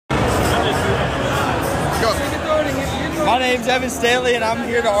My name's Evan Stanley, and I'm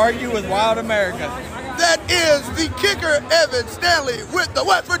here to argue with Wild America. That is the kicker, Evan Stanley, with the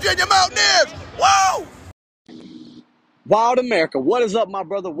West Virginia Mountaineers. Whoa! Wild America, what is up, my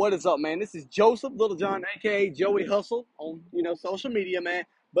brother? What is up, man? This is Joseph Littlejohn, a.k.a. Joey Hustle on, social media, man.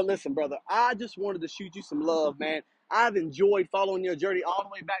 But listen, brother, I just wanted to shoot you some love, man. I've enjoyed following your journey all the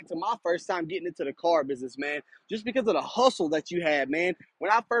way back to my first time getting into the car business, man, just because of the hustle that you had, man.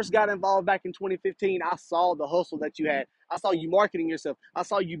 When I first got involved back in 2015, I saw the hustle that you had. I saw you marketing yourself. I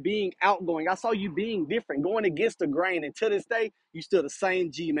saw you being outgoing. I saw you being different, going against the grain. And to this day, you still the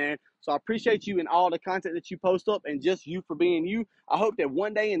same G, man. So I appreciate you and all the content that you post up and just you for being you. I hope that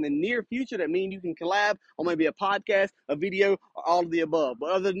one day in the near future that me and you can collab on maybe a podcast, a video, or all of the above. But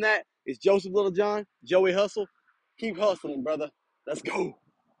other than that, it's Joseph Littlejohn, Joey Hustle. Keep hustling, brother. Let's go.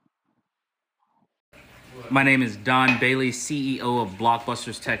 My name is Don Bailey, CEO of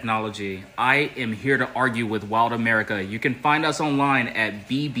Blockbusters Technology. I am here to argue with Wild America. You can find us online at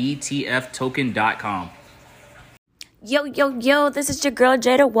bbtftoken.com. Yo, this is your girl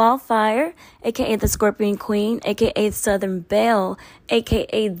Jada Wildfire, aka the Scorpion Queen, aka Southern Belle,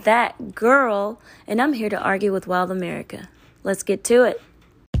 aka that girl, and I'm here to argue with Wild America. Let's get to it.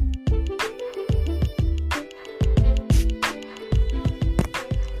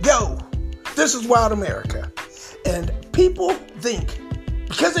 Yo, this is Wild America, and people think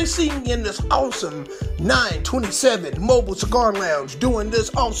because they see me in this awesome 927 Mobile Cigar Lounge doing this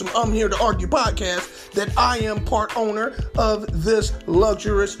awesome I'm Here to Argue podcast that I am part owner of this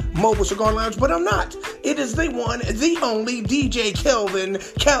luxurious Mobile Cigar Lounge, but I'm not. It is the one, the only DJ Calvin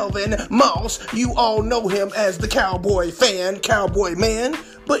Moss. You all know him as the Cowboy Man.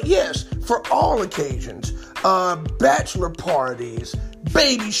 But yes, for all occasions, bachelor parties,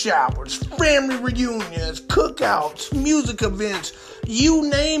 baby showers, family reunions, cookouts, music events, you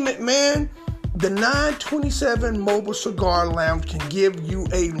name it, man. The 927 Mobile Cigar Lounge can give you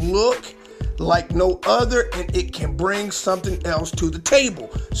a look like no other, and it can bring something else to the table.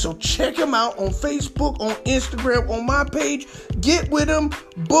 So check them out on Facebook, on Instagram, on my page. Get with them,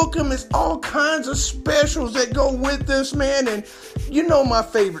 book them. It's all kinds of specials that go with this, man. And you know my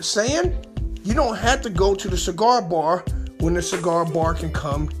favorite saying, you don't have to go to the cigar bar when the cigar bar can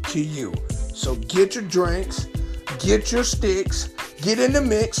come to you. So get your drinks, get your sticks, get in the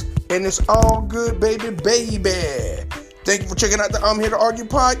mix, and it's all good, baby. Thank you for checking out the I'm Here to Argue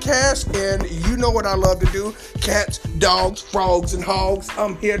podcast, and you know what I love to do. Cats, dogs, frogs, and hogs.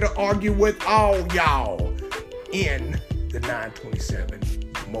 I'm here to argue with all y'all in the 927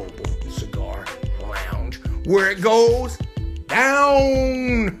 Mobile Cigar Lounge, where it goes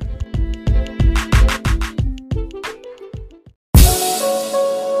down.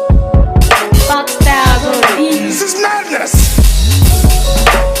 This is madness.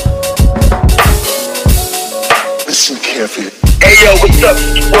 Listen carefully. Hey yo, what's up?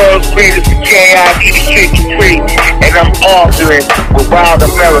 It's the world's greatest K.I.G.K.3, and I'm arguing with Wild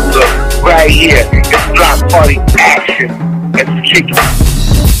America right here. It's Block Party Action. Let's kick it.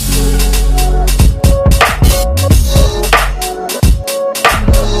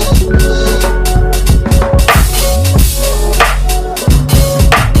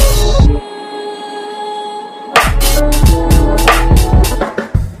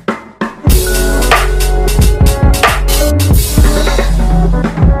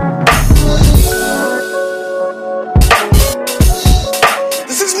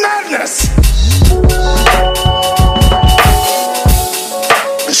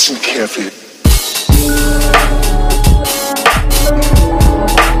 Listen carefully.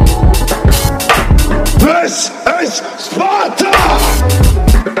 This is Sparta!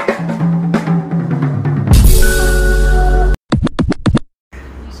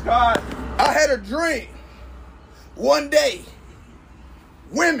 Scott, I had a dream. One day,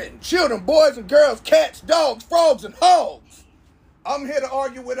 women, children, boys and girls, cats, dogs, frogs, and hogs. I'm here to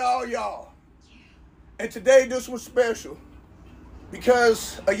argue with all y'all. And today, this was special.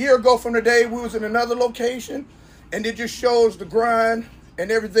 Because a year ago from today, we was in another location, and it just shows the grind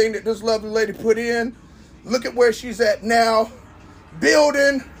and everything that this lovely lady put in. Look at where she's at now.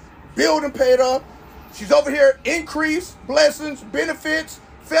 Building paid off. She's over here, increase, blessings, benefits,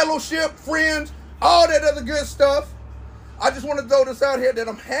 fellowship, friends, all that other good stuff. I just want to throw this out here that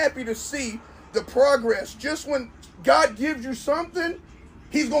I'm happy to see the progress. Just when God gives you something,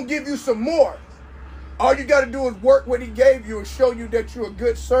 he's going to give you some more. All you got to do is work what he gave you and show you that you're a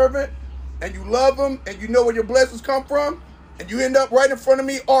good servant and you love him and you know where your blessings come from, and you end up right in front of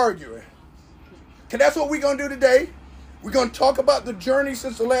me arguing. Okay, that's what we're going to do today. We're going to talk about the journey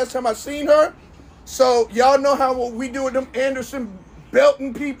since the last time I seen her. So y'all know how what we do with them Anderson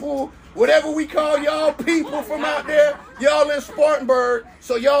Belton people, whatever we call y'all people from out there, y'all in Spartanburg.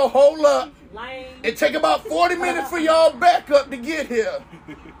 So y'all hold up. It take about 40 minutes for y'all backup to get here.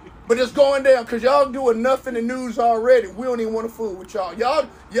 But it's going down because y'all do enough in the news already. We don't even want to fool with y'all.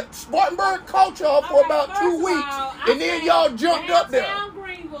 Spartanburg caught y'all for about 2 weeks. And then y'all jumped up there.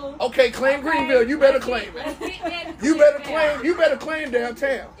 Okay, claim Greenville. You better claim it. You better claim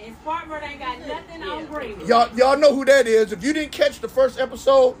downtown. And Spartanburg ain't got nothing on Greenville. Y'all know who that is. If you didn't catch the first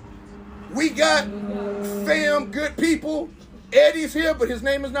episode, we got fam, good people. Eddie's here, but his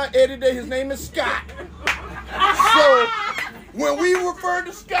name is not Eddie today. His name is Scott. So when we refer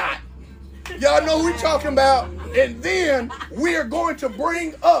to Scott, y'all know who we talking about. And then we are going to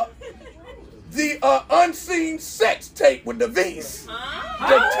bring up the unseen sex tape with DeVise.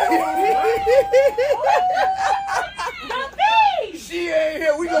 She ain't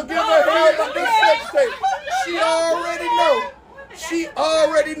here. We gonna give her hell about this sex tape. She already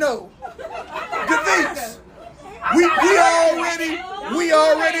know. DeVise. We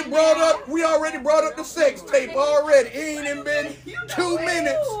already brought up the sex tape already. It ain't even been 2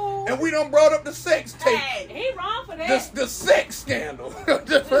 minutes, and we done brought up the sex tape. He wrong for that. The sex scandal.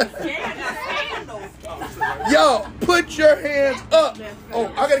 Y'all, put your hands up.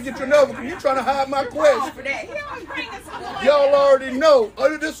 Oh, I gotta get you another one. You trying to hide my question? Y'all already know.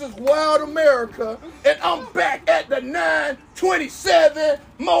 This is Wild America, and I'm back at the 927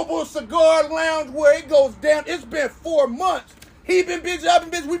 Mobile Cigar Lounge where it goes down. It's been 4 months. He been busy, I've been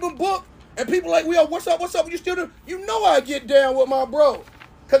busy, we been booked, and people like, what's up, you still do? You know I get down with my bro.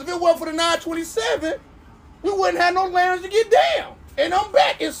 Because if it wasn't for the 927, we wouldn't have no lounge to get down. And I'm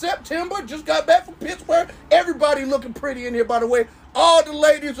back in September, just got back from Pittsburgh. Everybody looking pretty in here, by the way. All the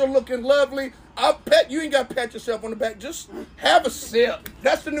ladies are looking lovely. You ain't got to pat yourself on the back. Just have a sip.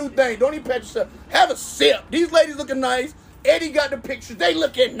 That's the new thing. Don't even pat yourself. Have a sip. These ladies looking nice. Eddie got the pictures. They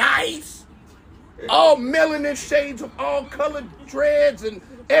looking nice. All melanin shades of all colored dreads and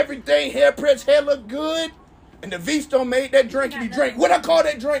everything. Hairpress, hair look good. And DeVise don't make that drinkity drink. What I call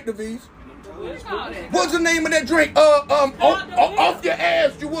that drink, DeVise? What's the name of that drink? Off your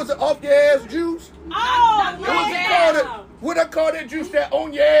ass juice. Was it off your ass juice? What I call that juice that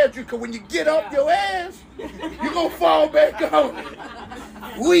on your ass juice? Cause when you get off your ass, you gonna fall back on it.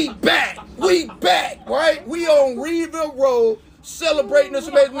 We back, right? We on Reedville Road celebrating this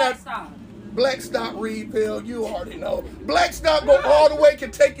amazing night. Blackstock Reedville, you already know. Blackstock go all the way,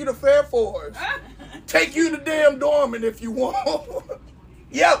 can take you to Fair Forest. Take you to damn Dorman if you want.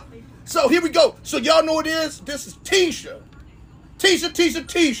 Yep. So here we go. So y'all know what it is? This is Tisha.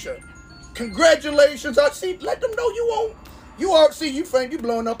 Tisha. Congratulations. Let them know you on. You are, see, you think you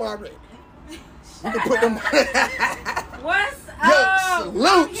blowing up already. You can put them. What's Yo, up?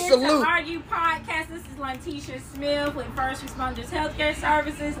 salute. To Argue Podcast. This is Lantisha Smith with First Responders Healthcare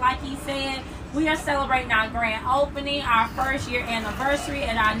Services. Like he said, we are celebrating our grand opening, our first year anniversary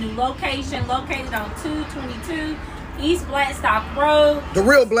at our new location located on 222 East Blackstock Road. The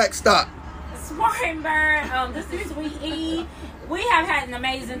real Blackstock. Spartanburg. This is Sweet E. We have had an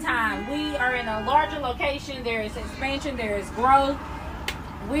amazing time. We are in a larger location. There is expansion. There is growth.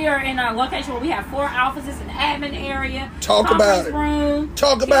 We are in a location where we have 4 offices, an admin area, Talk about it. Room,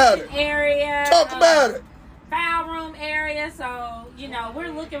 Talk about it. Area. Talk about it. File room area. So,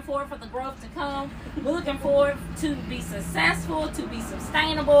 we're looking forward for the growth to come. We're looking forward to be successful, to be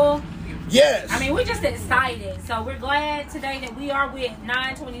sustainable. Yes. I mean, we're just excited. So we're glad today that we are with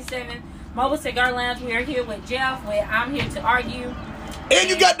 927 Mobile Cigar Lounge. We are here with Jeff, where I'm here to argue. And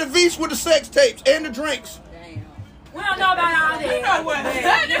you got DeVise with the sex tapes and the drinks. We don't know about all that.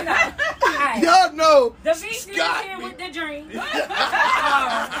 Y'all know. DeVise is here with the drink. Eddie,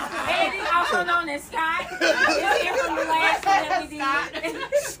 also known as Scott, is here from the last one that we did.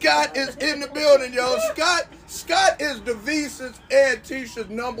 Scott is in the building, yo. Scott is DeVise's and Tisha's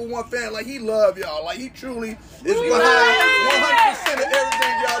 #1 fan. Like, he love y'all. Like, he truly is behind 100% of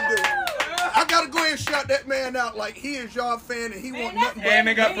everything y'all do. I gotta go ahead and shout that man out. Like, he is y'all fan and he want nothing but. And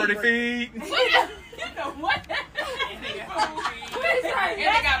they got pretty feet. You know what? That's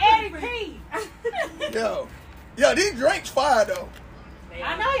Eddie P. Yo, these drinks fire though.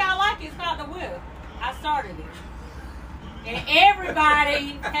 I know y'all like it. It's called the Whip. I started it. And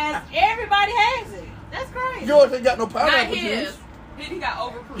everybody has it. That's crazy. Yours ain't got no pineapple juice. He got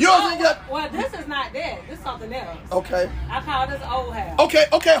overproof. Yours ain't got. Well, this is not that. This is something else. Okay. I call this old house. Okay,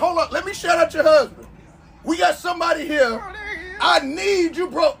 hold on. Let me shout out your husband. We got somebody here. I need you,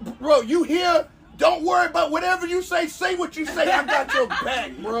 bro. Bro, you here? Don't worry about whatever you say. Say what you say. I got your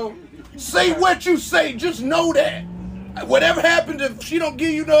back, bro. Say what you say. Just know that. Whatever happens if she don't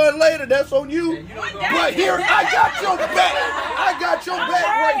give you none later, that's on you. But here, I got your back. I got your back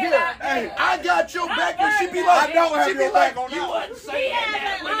right here. Hey, I got your back, and she be like, I don't have your back on you that. wasn't saying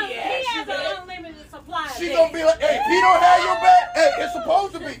that when he asked He you has that. an unlimited supply. She gonna be like, hey, if he don't have your back, hey, it's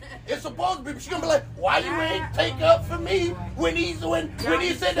supposed to be. It's supposed to be. But she gonna be like, why you ain't take up for me when he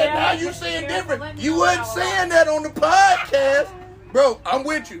said that? Now you saying different. You wasn't saying that on the podcast, bro. I'm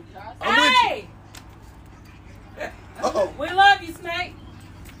with you. I'm with you. Hey, Uh-oh. we love you, Snake.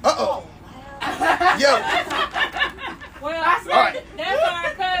 Uh-oh. Yo. Well, right. that's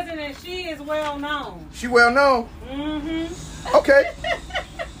our cousin, and she is well known. She well known. Mm-hmm. Okay.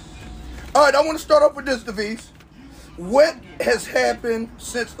 All right, I want to start off with this, Device. What has happened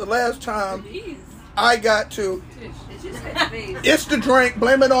since the last time I got to? It's the drink.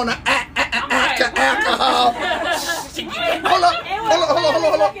 Blame it on the alcohol.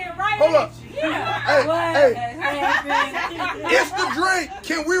 Hold up. Hey. It's the drink.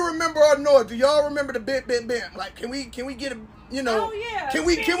 Can we remember our noise? Do y'all remember the bit? Like, can we get a, you know? Oh, yeah. Can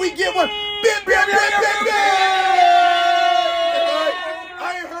we get one? Bit.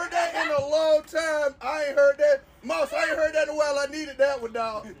 I ain't heard that in a long time. I ain't heard that. Mouse, I ain't heard that in a while. I needed that one,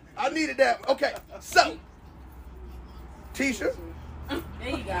 dog. I needed that one. Okay, so, Tisha, There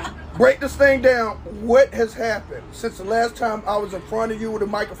you go. break this thing down. What has happened since the last time I was in front of you with a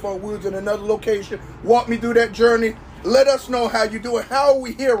microphone? We was in another location. Walk me through that journey. Let us know how you doing. How are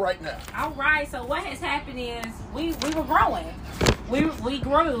we here right now? All right. So what has happened is we were growing. We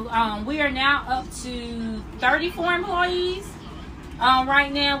grew. We are now up to 34 employees.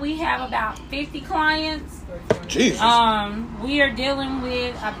 Right now we have about 50 clients. Jesus. We are dealing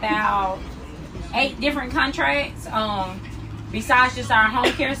with about 8 different contracts. Besides just our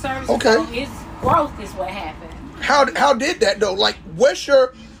home care services. Okay. So it's growth is what happened. How did that though? Like, what's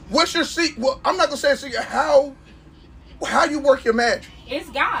your secret? Well, I'm not gonna say a secret. How you work your magic? It's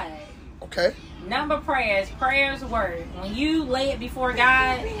God. Okay. Number prayers work. When you lay it before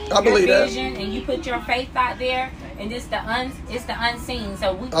God, I believe your that. vision, and you put your faith out there, and it's the unseen.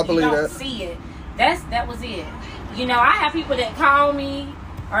 So we I believe you don't that. see it. That was it. You know, I have people that call me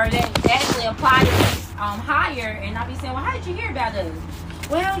or that actually apply to this hire, and I'll be saying, well, how did you hear about us?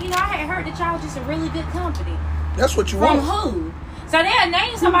 Well, you know, I had heard that y'all just a really good company. That's what you From want. who? So they'll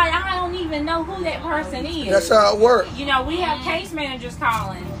name somebody, I don't even know who that person is. That's how it works. You know, we have case managers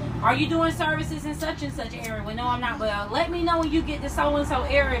calling. Are you doing services in such and such area? Well, no, I'm not. Well, let me know when you get to so-and-so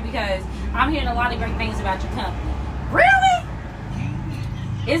area because I'm hearing a lot of great things about your company. Really?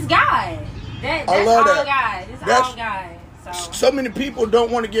 It's God. That's I love all that. God. It's That's- all God. So many people don't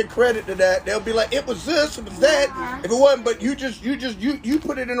want to give credit to that. They'll be like, it was this, it was that. If it wasn't, but you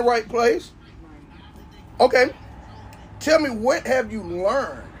put it in the right place. Okay. Tell me, what have you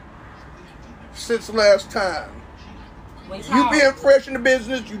learned since last time? You being fresh in the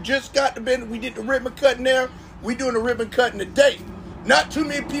business, you just got the business. We did the ribbon cutting there. We doing the ribbon cutting today. Not too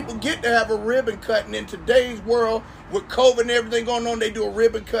many people get to have a ribbon cutting in today's world with COVID and everything going on. They do a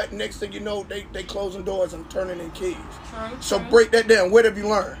ribbon cut, and next thing you know, they closing doors and turning in keys. So break that down. What have you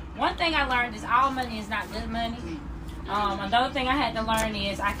learned? One thing I learned is all money is not good money. Another thing I had to learn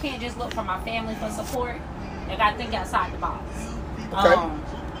is I can't just look for my family for support. I got to think outside the box. Okay.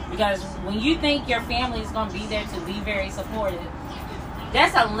 Because when you think your family is going to be there to be very supportive,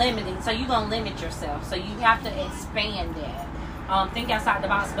 that's a limiting. So you're going to limit yourself. So you have to expand that. Think outside the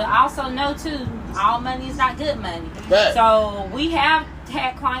box. But also know, too, all money is not good money. Right. So we have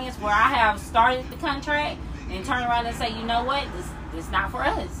had clients where I have started the contract and turn around and say, you know what, this is not for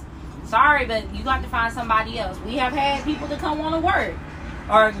us. Sorry, but you got to find somebody else. We have had people to come on to work.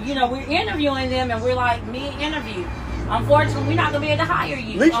 Or, you know, we're interviewing them and we're like, mid-interview. Unfortunately, we're not going to be able to hire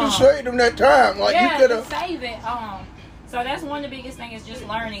you. At least you saved them that time. Like, yeah, you could have. save it. So that's one of the biggest things is just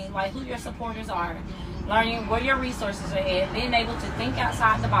learning, like, who your supporters are. Learning where your resources are at. Being able to think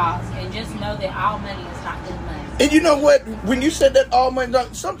outside the box and just know that all money is not good money. And you know what? When you said that all money,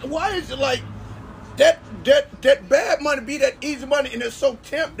 why is it like that bad money be that easy money and it's so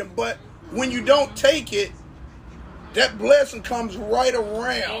tempting, but when you don't take it, that blessing comes right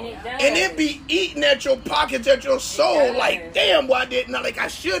around. And it be eating at your pockets, at your soul. Like, damn, why didn't I? Like, I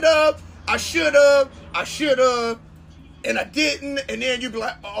should have, and I didn't. And then you be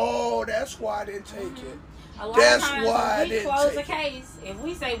like, oh, that's why I didn't take it. A lot That's of times why I when we didn't close a take it. case, if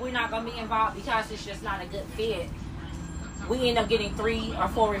we say we're not going to be involved because it's just not a good fit, we end up getting 3 or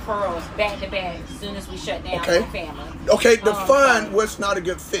 4 referrals back to back as soon as we shut down Okay. the family. Okay, define what's not a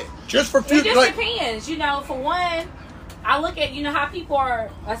good fit. Just for It future, just depends. You know, for one, I look at, you know, how people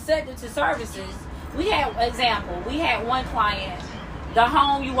are accepted to services. We had one client, the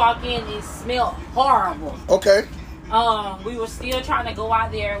home you walk in, it smelled horrible. Okay. We were still trying to go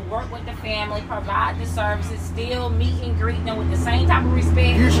out there, work with the family, provide the services, still meet and greet them with the same type of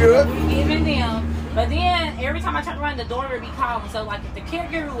respect You should. we're giving them. But then every time I turn around, the door would be calling. So like if the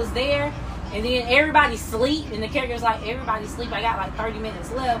caregiver was there and then everybody sleep and the caregiver's like, everybody sleep, I got like 30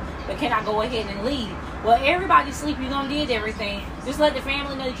 minutes left, but can I go ahead and leave? Well, everybody sleep, you done did everything. Just let the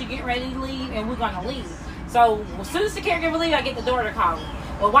family know that you're getting ready to leave and we're gonna leave. So as soon as the caregiver leave, I get the daughter calling.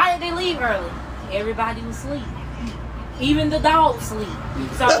 Well, why did they leave early? Everybody was asleep. Even the dogs sleep.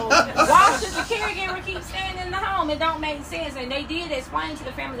 So why should the caregiver keep staying in the home? It don't make sense. And they did explain to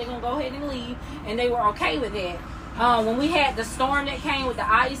the family they're gonna go ahead and leave, and they were okay with that. When we had the storm that came with the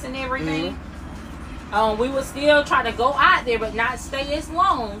ice and everything, we would still try to go out there, but not stay as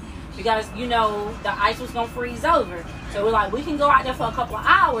long because the ice was gonna freeze over. So we're like, we can go out there for a couple of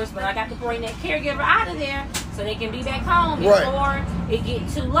hours, but I got to bring that caregiver out of there so they can be back home before it get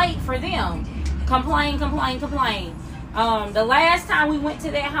too late for them. Complain. The last time we went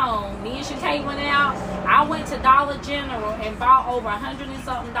to that home, me and Shantae went out. I went to Dollar General and bought over $100 and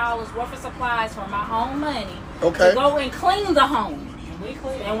something worth of supplies for my own money to go and clean the home.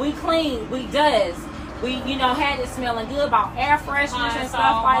 And we cleaned. We had it smelling good, about air fresheners and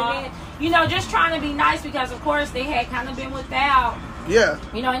stuff like that. Just trying to be nice because of course they had kind of been without. Yeah.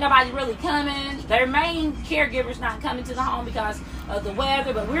 Ain't nobody really coming. Their main caregiver's not coming to the home because of the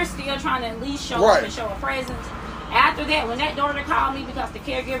weather, but we're still trying to at least show up and show a presence. After that, when that daughter called me because the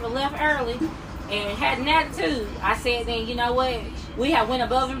caregiver left early and had an attitude, I said then, you know what? We have went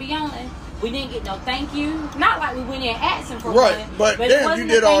above and beyond. We didn't get no thank you. Not like we went in asking for one. But it then wasn't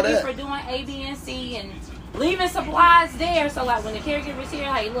you did all that. Thank you for doing A, B, and C and leaving supplies there. So like when the caregiver's here,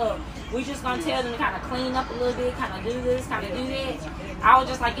 hey, look, we just going to tell them to kind of clean up a little bit, kind of do this, kind of do that. I was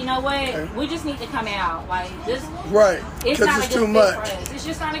just like, you know what? We just need to come out. Like this. Right. It's not it's a good too fit much. for us. It's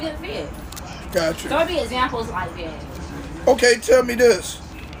just not a good fit. Gotcha. So it'd be examples like that. Okay, tell me this.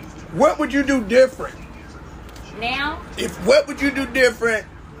 What would you do different? Now? What would you do different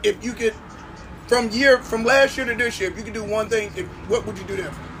if you could, from last year to this year, if you could do one thing, what would you do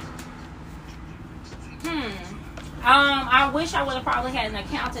different? I wish I would have probably had an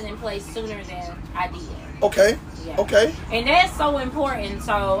accountant in place sooner than I did. Okay. Yeah. Okay. And that's so important.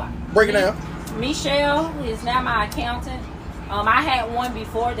 So break it down. Michelle is now my accountant. I had one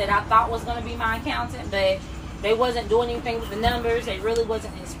before that I thought was going to be my accountant, but they wasn't doing anything with the numbers. They really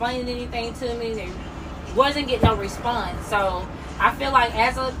wasn't explaining anything to me. They wasn't getting no response. So I feel like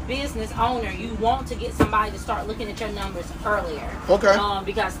as a business owner, you want to get somebody to start looking at your numbers earlier. Okay.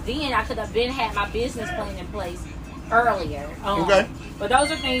 Because then I could have had my business plan in place earlier. Okay. But those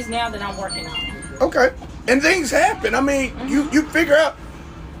are things now that I'm working on. Okay. And things happen. I mean, you figure out.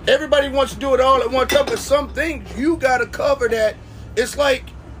 Everybody wants to do it all at one time, but some things you got to cover that. It's like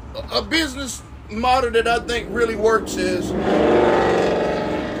a business model that I think really works is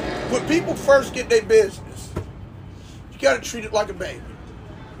when people first get their business, you got to treat it like a baby.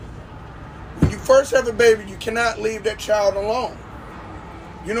 When you first have a baby, you cannot leave that child alone.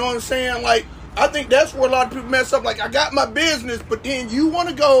 You know what I'm saying? Like, I think that's where a lot of people mess up. Like, I got my business, but then you want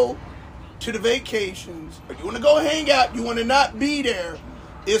to go to the vacations, or you want to go hang out, you want to not be there.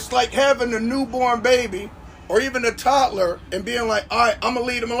 It's like having a newborn baby or even a toddler and being like, all right, I'm going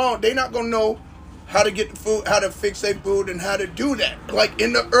to leave them alone. They're not going to know how to get the food, how to fix their food, and how to do that. Like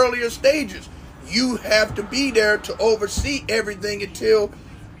in the earlier stages, you have to be there to oversee everything until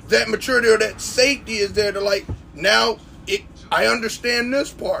that maturity or that safety is there to like, now I understand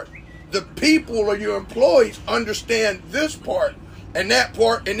this part. The people or your employees understand this part and that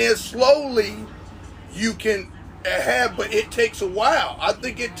part, and then slowly you can but it takes a while. I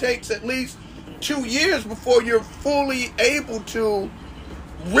think it takes at least 2 years before you're fully able to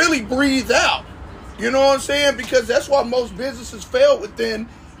really breathe out. You know what I'm saying? Because that's why most businesses fail within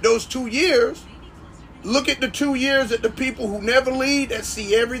those 2 years. Look at the 2 years at the people who never lead, that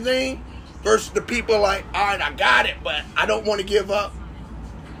see everything, versus the people like, all right, I got it, but I don't want to give up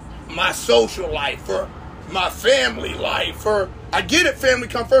my social life or my family life. Or I get it, family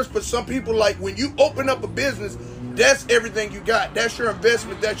come first, but some people like when you open up a business, that's everything you got. That's your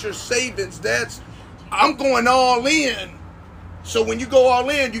investment. That's your savings. I'm going all in. So when you go all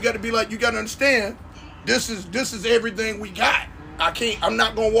in, you got to be like, you got to understand, this is everything we got. I'm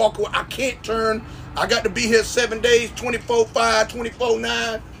not going to walk away. I can't turn. I got to be here 7 days, 24/5,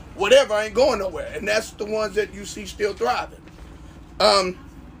 24/9, whatever. I ain't going nowhere. And that's the ones that you see still thriving.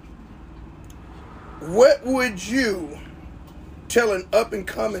 What would you tell an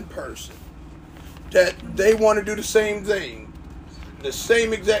up-and-coming person that they want to do the same thing, the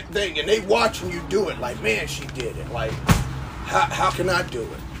same exact thing, and they watching you do it like, man, she did it. Like, how can I do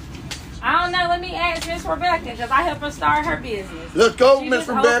it? I don't know. Let me ask Miss Rebecca because I helped her start her business. Let's go, She Miss just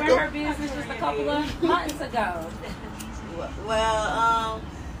opened Rebecca. her business just a couple of months ago. Well,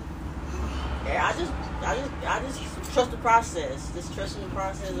 yeah, I just trust the process. Just trusting the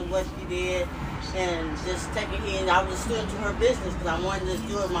process of what she did, and just taking it. I was just student to her business because I wanted to just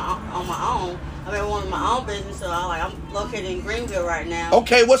do it on my own. I wanted my own business, so I'm located in Greenville right now.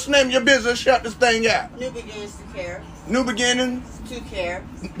 Okay, what's the name of your business? Shut this thing out. New Beginnings to Care. New Beginnings To Care.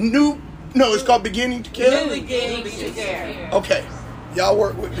 No, it's called Beginning to Care. New Beginnings to Care. Okay, y'all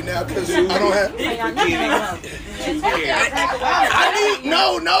work with me now because I don't have.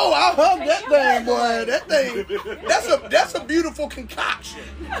 I hug that thing, boy. That thing, that's a beautiful concoction.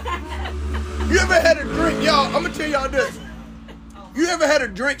 You ever had a drink, y'all? I'm gonna tell y'all this. You ever had a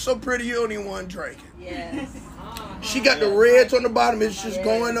drink so pretty you don't even want to drink it? Yes. She got the reds on the bottom. It's just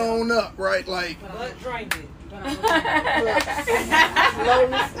going on up, right? Like. But drink it.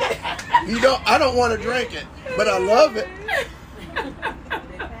 I don't want to drink it, but I love it. I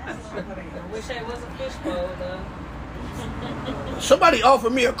wish I was a fishbowl though. Somebody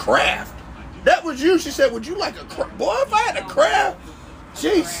offered me a craft. That was you. She said, "Would you like a craft?" Boy, if I had a craft,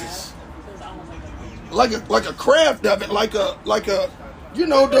 Jesus, like a craft of it, like a, you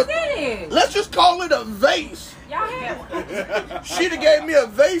know, let's just call it a vase. Y'all have She'd have gave me a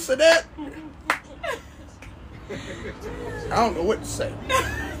vase of that. I don't know what to say.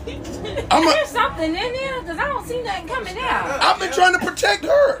 there's something in there because I don't see nothing coming out. I've been trying to protect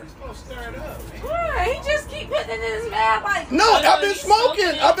her. What? He just keep putting it in his mouth like. No, I've been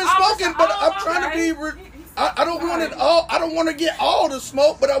smoking, but I'm trying to be. I don't want it all. I don't want to get all the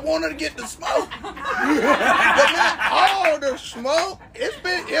smoke, but I want her to get the smoke. But not all the smoke. It's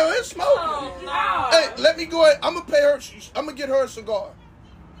been, it's smoking. Oh, no. Hey, let me go ahead. I'm gonna pay her. I'm gonna get her a cigar.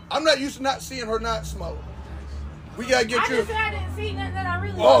 I'm not used to not seeing her not smoke. We gotta get you. I just said I didn't see nothing that I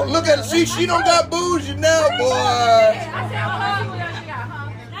really. Oh, look at it. See, she don't got bougie now, boy. I said, she got huh?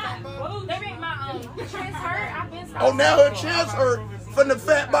 They make my chest hurt. I've been. Oh, now her chest hurt from the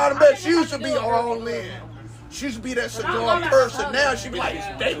fat bottom bed. She used to be all in. She used to be that cigar person. Now she be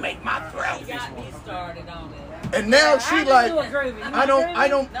like, they make my throat. Got me started on it. And now she like, I don't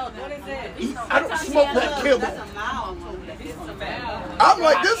No, what is it? I don't smoke that kibble. That's a mild. It's a mild. I'm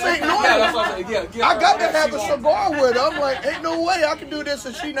like, this ain't normal. I got to have a cigar with her. I'm like, ain't no way I can do this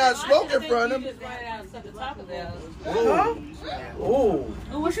and she not smoking from him. Oh,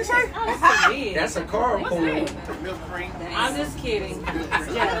 What you say? that's a carpool. I'm just kidding.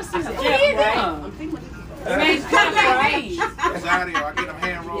 Rosario, I get them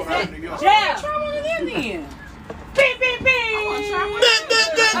hand rolled out in New York. Yeah. Try one of them then. Beep, beep, beep.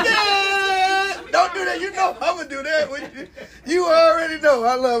 Don't do that. You know I'm going to do that. You already know.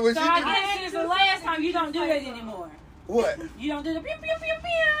 I love when So she I do. guess since the last time you don't do that anymore. What? You don't do the pew, pew, pew,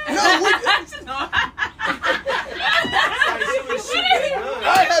 pew. No,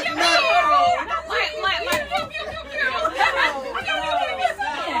 I have not.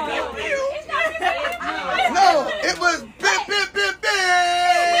 No, it was bip, bip, bip, bip.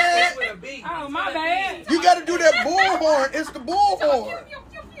 Oh, my bad. You got to do that bullhorn. It's the bullhorn.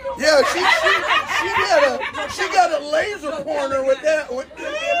 Yeah, she got a laser pointer with that.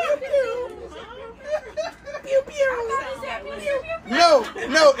 No,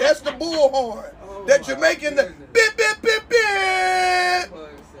 that's the bullhorn. That Jamaican, the bip, bip, bip, bip.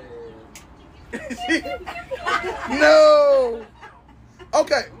 No.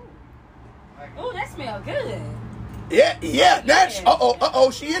 Okay. Oh, that smells good. Yeah. That's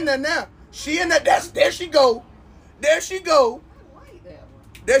she in there now. She in there. There she go. There she go.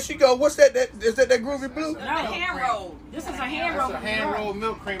 What's that? Is that Groovy Blue? No, hand roll. This is a hand roll. That's a hand rolled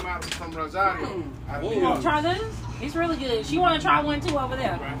milk cream out from Rosario. You want to try this? It's really good. She want to try one too over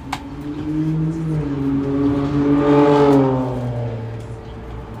there.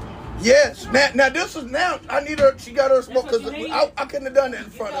 Yes. Now this is I need her. She got her smoke because I couldn't have done that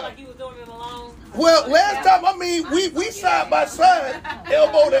in front of her. Like you was doing it alone. Well, last time we side by side,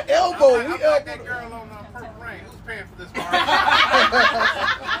 elbow to elbow. I got that girl on Purple Rain. Who's paying for this bar?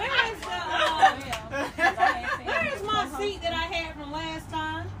 Where's my seat that I had from last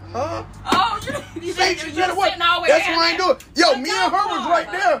time? Huh? Oh, you See, she did what? That's why I ain't doing. Yo, me and her was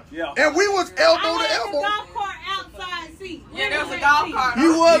right there, and we was elbow to elbow. Golf cart outside seat. Yeah, there was a golf cart.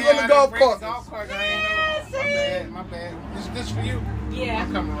 You was on the golf cart. My bad. This for you? Yeah.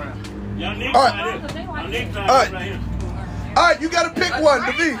 I'm coming around. Y'all need All to try this. Y'all need to try All this right. right here. All right, you got to pick one,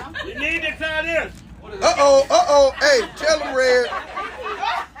 David. You need to try this. Uh-oh. Hey, tell him, Red.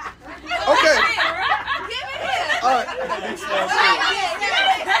 Okay. All right.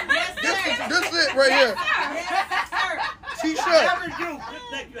 This is it right here. T-shirt. Whatever you do, just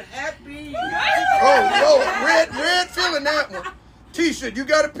make you happy Keisha, you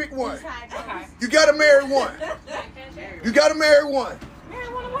gotta pick one. Okay. You gotta marry one. You gotta marry one.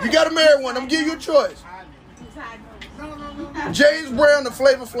 You gotta marry one. I'm giving you a choice. James Brown or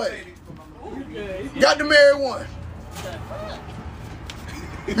Flavor Flav. Got to marry one.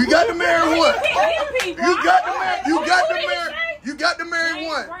 You got to marry one. You got to marry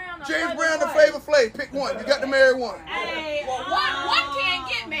one. James Brown or Flavor Flav. Pick one. You got to marry one. Hey, one can't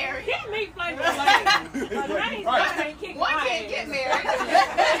get married. Hit me, Flavor Flav. One can't get married.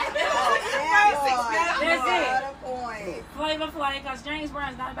 That's it. Flavor Flav, because James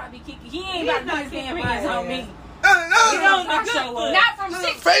Brown's not about to be kicking. He ain't about to be hands on me. Not from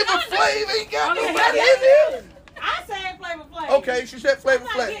 6 Flavor Flav ain't got nobody in here. I said Flavor Flav. Okay, she said Flavor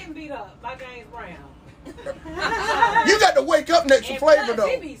I'm not Flav. getting beat up by James Brown. You got to wake up next to Flavor though.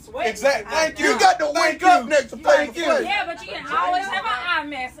 Exactly. Thank you. You got to wake up next to Flavor Flav. Yeah, but you can always have an eye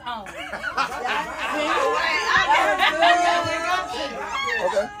mess on.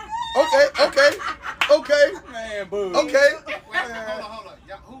 Okay. Man, boo. Okay. Hold on.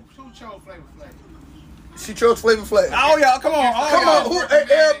 Who chose Flavor Flav? She chose Flavor Flav. Oh, y'all, come on. Come on.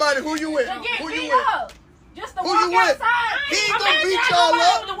 Everybody, who you with? To get Who you beat with? up. Just to Who walk you with? outside. He ain't A gonna man beat got y'all nobody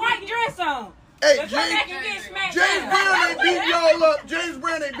up. with a white dress on. Hey, But come back and get smacked James down. Brown ain't beating y'all up. James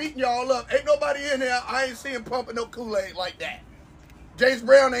Brown ain't beating y'all up. Ain't nobody in there. I ain't seeing pumping no Kool-Aid like that. James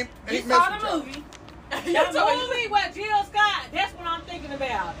Brown ain't You messing saw with the y'all. movie. The movie with Jill Scott, that's what I'm thinking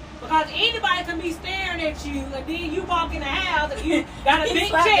about. Because anybody can be staring at you, and then you walk in the house and you got a He big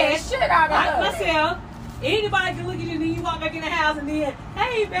slapped that chest. shit out of Like her. myself. Anybody can look at you and then you walk back in the house and then,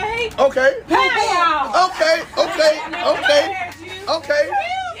 hey, babe. Okay. Hey, y'all. Okay.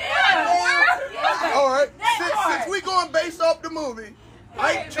 Yeah. All right. Since we going based off the movie,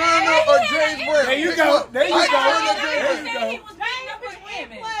 Ike Turner or James Brown? There you go. There you Ike go. Turner or He James Brown? said he was beating up his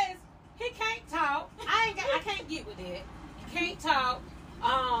women. Plus, he can't talk. I can't get with that. He can't talk.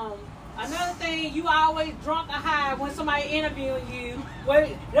 Another thing, you always drunk or high when somebody interviewing you. Well,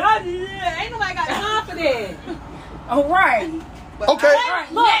 ain't nobody got time for that. All right. Okay. All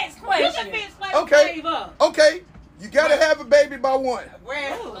right. Look, Next you question. can fix Flavor Okay. Flav up. Okay. You gotta have a baby by one. What?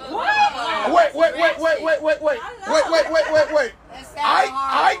 Wait.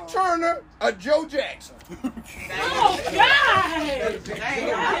 Ike Turner or Joe Jackson? Oh, God! I'm here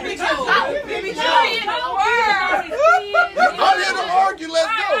to argue. Let's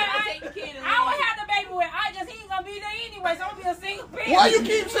go. I would have the baby with I just he ain't gonna be there anyway, so I'm gonna be a single parent. Why you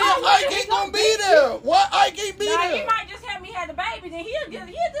keep saying Ike ain't gonna be there? Why Ike ain't be He there? might just have me have the baby, then he'll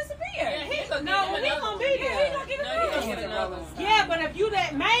disappear. He gonna be there. He gonna get another one. Yeah, but if you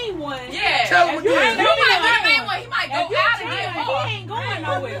that main one, Tell him if you again. ain't the main one. He might if you he ain't going the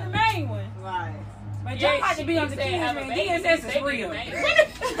nowhere. main one. Right. But Joe like to be on the kids, man. DSS is real. DSS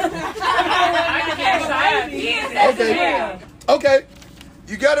is real. Okay.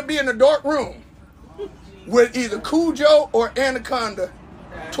 You gotta be in a dark room with either Cujo or Anaconda.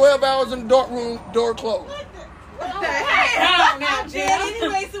 12 hours in the dark room, door closed. Now, Jeff.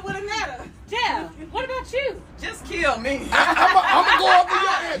 Anyway, so what matter? Jeff, what about you? Just kill me. I'm gonna go over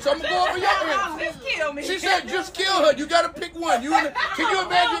your answer. Just kill me. She said, "Just kill her." You gotta pick one. Can you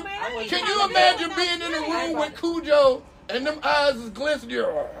imagine being in a room with Cujo and them eyes is glistening? You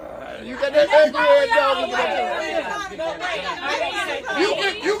got that ugly dog.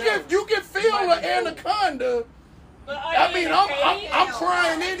 You can feel an anaconda. I mean, I'm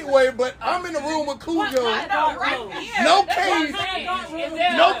crying anyway, but I'm in the room with Cujo. No cage.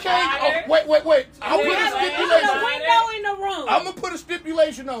 No cage. Oh, wait. I'll put a stipulation. Window in the room. I'm gonna put a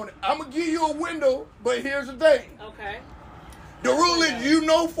stipulation on it. I'm gonna give you a window, but here's the thing. Okay. The rule is, you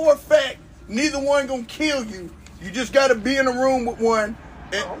know for a fact, neither one gonna kill you. You just gotta be in a room with one.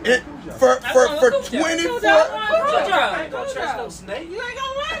 For 24. I ain't gonna trust no snake. You ain't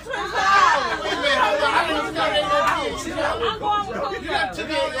gonna watch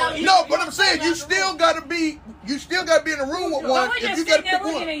No, but I'm saying you still gotta be in a room with one. If you gotta pick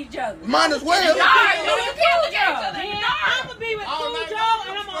one, might as well. I'm gonna be with Cujo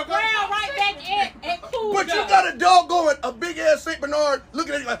and I'm gonna growl right back at Cujo. But you got a dog going, a big ass Saint Bernard,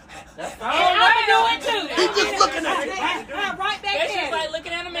 looking at you like. I'm gonna do it too. He just looking at you. Right back at you. Like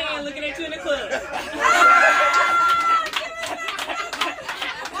looking at a man, looking at you in the club.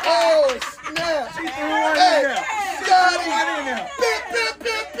 Oh snap! Hey, Scotty!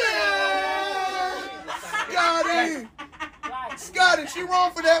 Scotty, she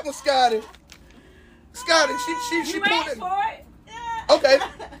wrong for that one, Scotty. Scotty, she pulled it. Okay.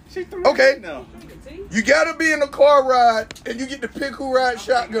 Okay. No. You gotta be in a car ride, and you get to pick who rides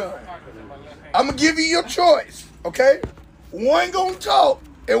shotgun. I'm gonna give you your choice. Okay. One gonna talk,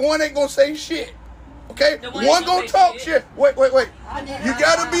 and one ain't gonna say shit. Okay? One gonna talk shit. Wait. You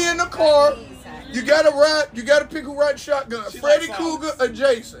gotta be in the car. You gotta ride. You gotta pick who ride shotgun. Freddy Krueger or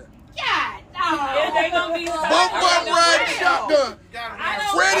Jason. God, no. They gonna be both ride shotgun.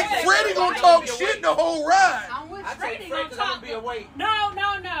 Freddie gonna talk shit the whole ride. Freddie gonna talk. No.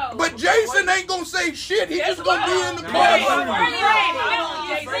 But Jason ain't gonna say shit. He just gonna be in the car.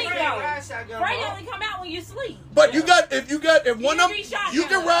 Freddie only come out when you sleep. But if one of them, you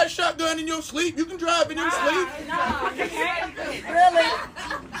can ride shotgun in your sleep. You can drive in your sleep. Really?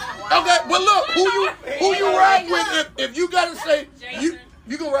 Okay, but look, who you ride with? If you gotta say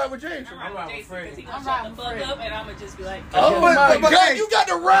you gonna ride with Jason. I'm riding with Freddie. He gonna shut the fuck up, and I'm gonna just be like, but you got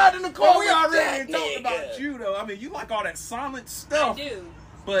to ride in the car. We already talked about you though. I mean, you like all that silent stuff. I do.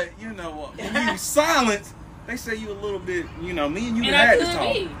 But you know what? When you silence, they say you a little bit. You know, me and you And had I this could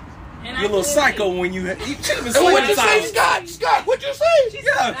talk. be. You're a little psycho when you should have been And what'd sleeping you say, silent. Scott? What'd you say?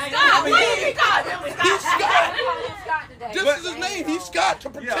 Yeah. He's Scott. This is his name. He's Scott to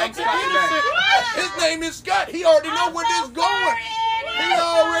protect the innocent. His name is Scott. He already know where this going. He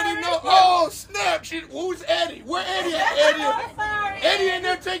already know. Oh, snap. Who's Eddie? Where Eddie at? Eddie in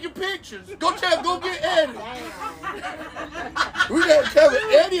there taking pictures. Go get Eddie. We got to cover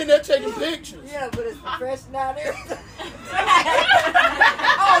Eddie in there taking pictures. Yeah, but it's professional out there.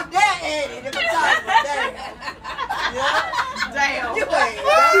 Oh, that Eddie, the photographer. Damn. You ain't.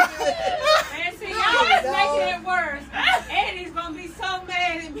 Man, see, y'all is making it worse. Eddie's gonna be so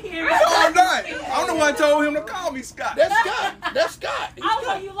mad at me. I'm not. I'm the one told him to call me Scott. That's Scott.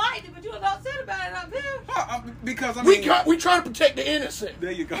 Also, you liked it, but you was upset about it up here. Because I mean, we trying to protect the innocent.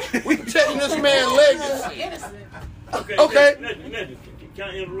 There you go. We protecting this man's legacy. Okay. Listen. Can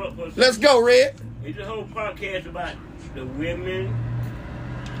I interrupt for a second? Let's go, Red. It's a whole podcast about the women,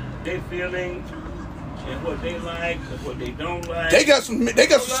 their feelings, and what they like and what they don't like. They got some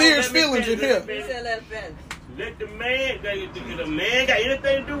serious feelings in here. Let the man, the man got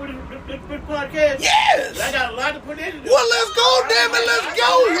anything to do with this podcast? Yes! I got a lot to put into this. Well, let's go, damn it, let's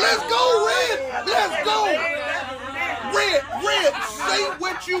go, Red. Let's go. Red, say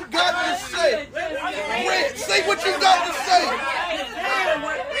what you got to say. Red, say what you got to say.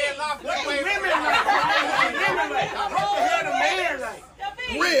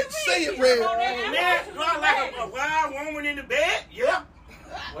 Red, say it, Red. Do I like a wild woman in the bed? Yep.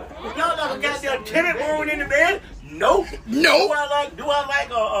 Y'all like a goddamn timid woman in the bed? Nope. No. Do I like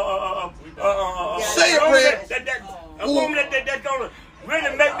say it, Red. A woman that's gonna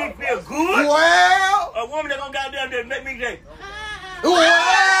really make me feel good? Wow. A woman that's gonna goddamn just make me say, wow.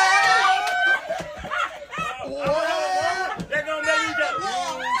 They're gonna make me say,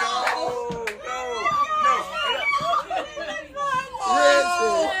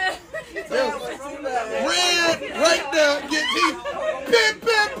 Red, right now, get these. Pip.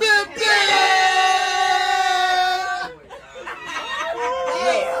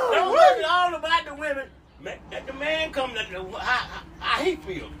 It's all about the women. Let the man come. How he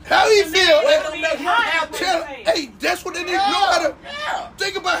feel? How he feel? Hey, that's what they need to know how to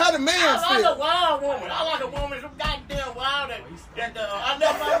think about how the man I like feel. a wild woman. I like a woman so goddamn wild that I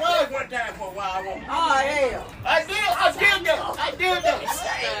left my wife one time for a wild woman. Oh, hell. I did that.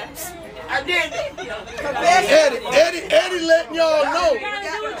 Eddie letting y'all know. You gotta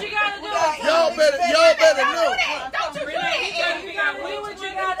do what you gotta do. Y'all better know. Don't you do what you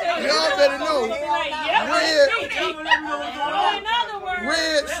gotta do. Y'all better know.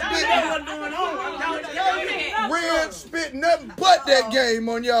 Red spit nothing but that game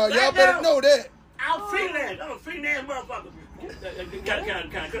on y'all. Y'all better know that. I'm a freelance motherfucker.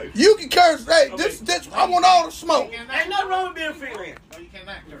 You can curse. Hey, this I want all the smoke. Ain't nothing wrong with being freelance.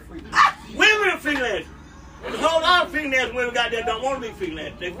 Women are freelance. There's a whole lot of freelance women got there don't want to be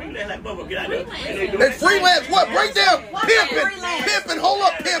freelance. They freelance like motherfucker. Get out there. They freelance what? Break down. Pimping. Hold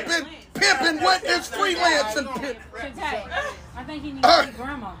up, pimping. What is freelance and pimp? I think he needs to be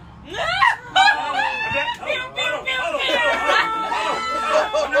grandma. I'm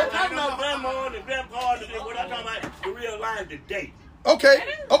not talking about grandma and grandpa. What I'm talking about the real life today. Okay,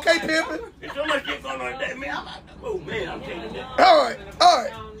 pimping. There's so much shit going on today, man. I'm telling you that. All right.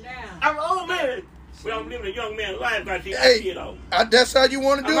 I'm an old man. But I'm living a young man's life. I see it all. That's how you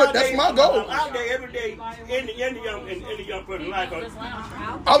want to do it. That's my goal. I'm out there every day in the young person's life.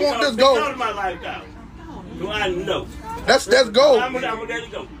 I want this goal. Because of my lifestyle. So I know. That's goal. I'm gonna let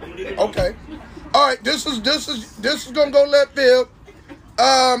it go. Okay. All right. This is gonna go left field.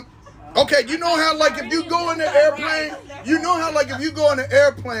 Okay. You know how like if you go in the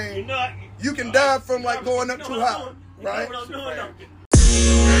airplane, you can die from like going up too high, right?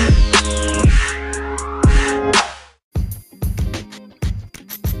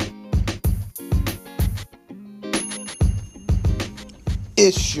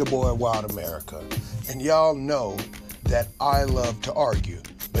 It's your boy Wild America, and y'all know that I love to argue,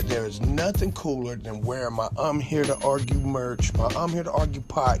 but there is nothing cooler than wearing my I'm Here to Argue merch, my I'm Here to Argue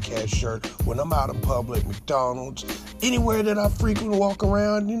podcast shirt when I'm out in public, McDonald's, anywhere that I frequently walk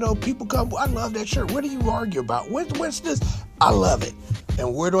around. You know, people come, I love that shirt. What do you argue about? What's this? I love it.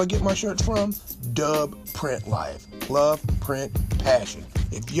 And where do I get my shirts from? Dub Print Life. Love, print, passion.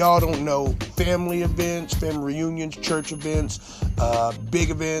 If y'all don't know, family events, family reunions, church events, big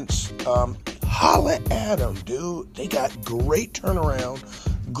events, holla at them, dude. They got great turnaround,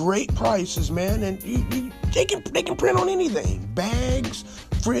 great prices, man, and they can print on anything. Bags,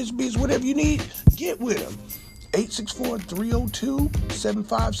 frisbees, whatever you need, get with them.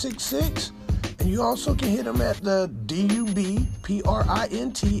 864-302-7566. And you also can hit them at the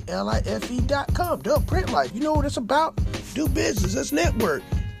DUBPRINTLIFE.com. Dub Print Life. You know what it's about? Do business. Let's network.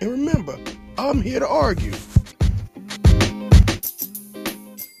 And remember, I'm here to argue.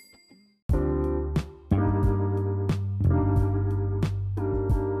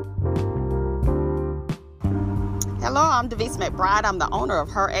 Hello, I'm Devise McBride. I'm the owner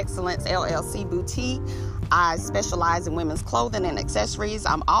of Her Excellence LLC Boutique. I specialize in women's clothing and accessories.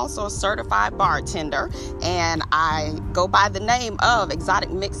 I'm also a certified bartender, and I go by the name of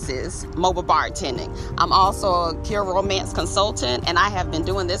Exotic Mixes Mobile Bartending. I'm also a pure romance consultant, and I have been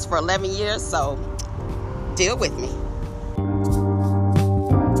doing this for 11 years, so deal with me.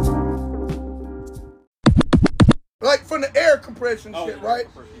 Like from the air compression shit, right?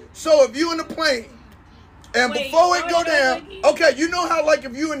 So if you in the plane, and before it go down, okay, you know how like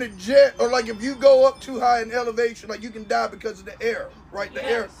if you in the jet or like if you go up too high in elevation, like you can die because of the air, right? The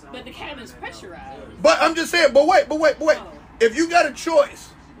air. But the cabin's pressurized. But I'm just saying, but wait. If you got a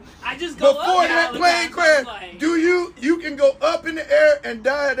choice, I just go before up that plane crash, do you can go up in the air and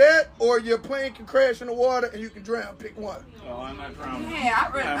die of that, or your plane can crash in the water and you can drown? Pick one. Oh, I'm not drowning. Yeah,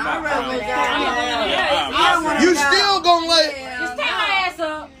 I'd rather Yeah, you still gonna Just take my ass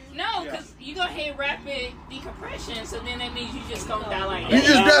up. No, because you go ahead rapid decompression, so then that means you just gonna die like that. You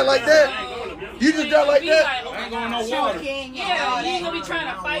just die like that? You just die like that? I ain't going no water. Yeah, you ain't gonna be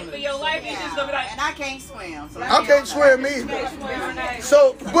trying to fight for your life. You just gonna be like, and I can't swim. So I can't swim either.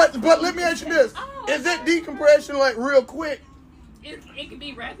 So, but let me ask you this: is it decompression like real quick? It can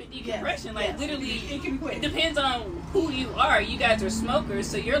be rapid decompression. Like literally, it depends on who you are. You guys are smokers,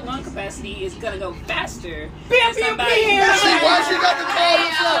 so your lung capacity is gonna go faster. than somebody. See, why she got to call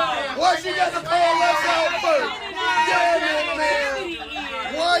us out? Why she got to call us out first? Damn it,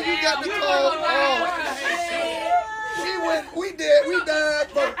 man! Why you got to call us? She went. We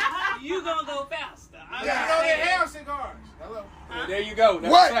died first. You gonna go faster. You know they have cigars. Hello. Well, there you go.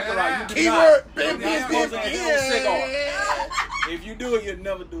 That's What? exactly right. You Keyword. If you do it, you'll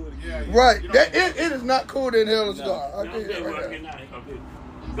never do it again. Right. That it is not cool to inhale a cigar. I'll tell you that right now.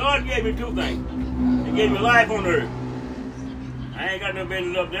 God gave me two things. He gave me life on earth. I ain't got no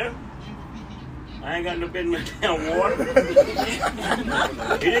business up there. I ain't got no business in down water.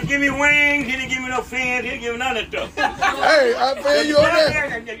 He didn't give me wings. He didn't give me no fins. He didn't give me none of that stuff. Hey, I feel you on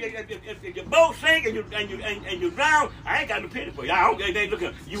that. If your boat sink and you drown, I ain't got no pity for you. I don't. They look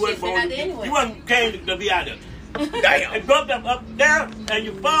at you. Wasn't born. You wasn't came to be out there. Damn. It bumped up there and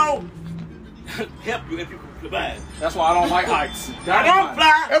you fall. Help you if you survive. That's why I don't like heights. I don't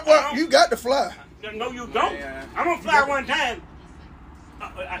fly. That's why you got to fly. No, you don't. I'm gonna fly one time.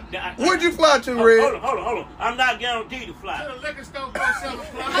 Where'd you fly to, Red? Hold on. I'm not guaranteed to fly. To the liquor store, go sell a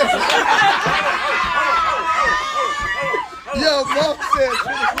fly. Yo, Mom said to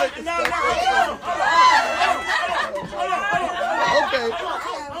the liquor store. Okay.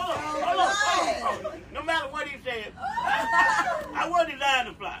 No matter what he said, I wasn't designed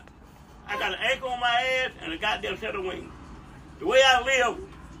to fly. I got an ankle on my ass and a goddamn set of wings. The way I live,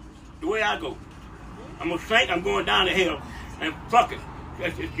 the way I go. I'm gonna sink, I'm going down the hill, and fuck it.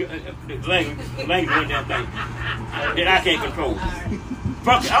 Language on that thing that I can't control.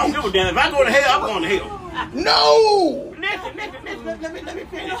 Fuck it, I don't give a damn. If I go to hell, I'm going to hell. No! Listen, let me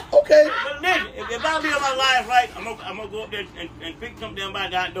finish. Okay. But listen, if I live my life right, I'm gonna go up there and pick something down by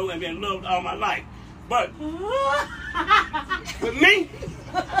that door and been loved all my life. But with me,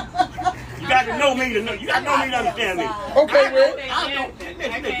 you got to know me to know. You got to know me to understand me. Okay, Red.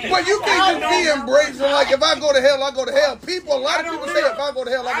 But you can't just be embracing like if I go to hell, I go to hell. A lot of people say if I go to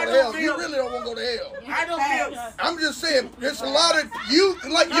hell, I go to hell. You really don't want to go to hell. I don't feel. I'm just saying, there's a lot of you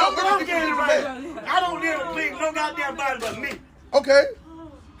like I don't live to please no goddamn body but me. Okay.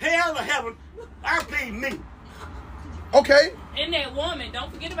 Hell or heaven, I please me. Okay. And that woman,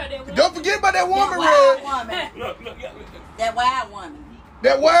 don't forget about that woman. Don't forget about that woman, That Red. Look. That wild woman.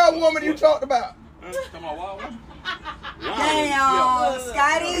 That wild woman you talked about. Come on, wild woman. Damn,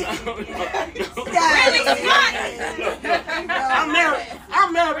 Scotty.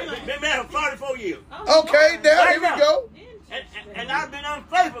 I'm married. Been married for 44 years. Okay, now here we go. And I've been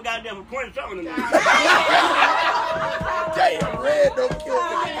unfaithful, goddamn, for 20-something. Damn, Red don't kill me.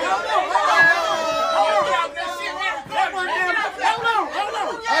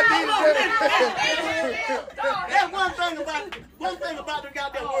 That's one thing about the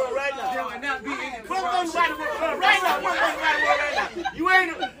goddamn world right now. One thing about the world right now. You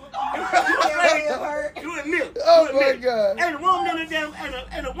ain't you admit. Oh my God. And a woman in the damn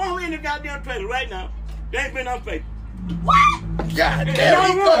and a woman in the goddamn trailer right now, they ain't been unfaithful. What? God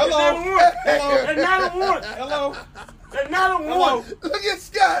damn. Hello. There's not a one. Hello. There's not a one. Look at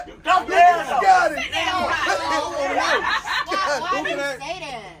Scott. Don't Look at Scotty. Why did you say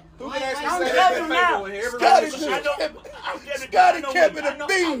that? Who can actually I'm say telling you that? now. Scotty kept it a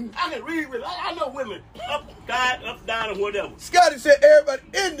bean. I can read with. I know women up, down, or whatever. Scotty said everybody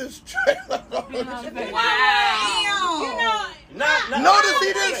in this trailer. Wow. You know, Notice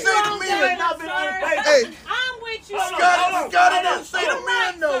he didn't say the men. Hey, I'm with you. Scotty didn't say the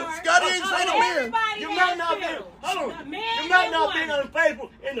men though. Scotty ain't say the men. You might not be. Hold on. You might not be unfaithful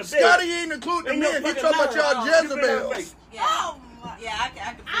in the bed. Scotty ain't including the men. He talking about y'all Jezebels. Yeah, I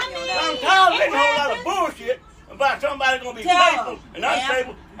can feel I'm that. tired of making a whole lot of bullshit about somebody gonna be faithful and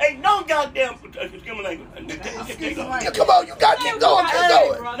unfaithful. Ain't no goddamn discrimination. Yeah, come on, you got to keep going. Keep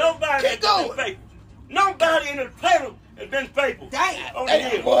going. Nobody Keep going. faithful. Nobody in the trailer has been faithful. Damn. On the Hey,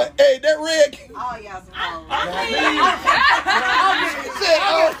 hill. boy, hey, that red. Oh, y'all some hoes. He said, oh,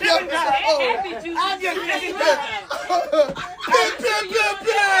 I get sick and tired. I get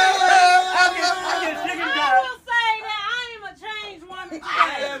sick and I tired. will say that I am a changed woman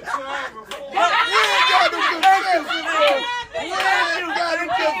today. Red got him confessing, boy. Red got him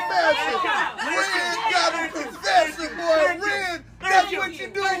confessing. Red got him confessing, boy. Red, that's what you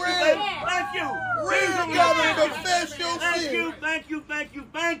do, Red. Thank you. Red got him confess your sin. Thank you.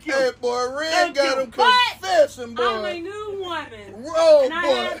 Hey, boy, Red Thank got you. him confessing, I'm a boy. new woman. Oh, And I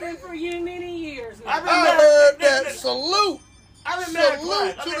have boy. been for many years now. I've been I married- heard that. listen, Salute. I've been married Salute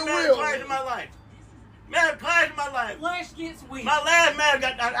twice. to I've the been married real. twice in my life. Married twice in my life. Flesh gets weak. My last marriage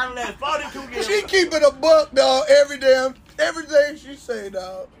I last 42 years. She keep it a buck, dog, everything she say,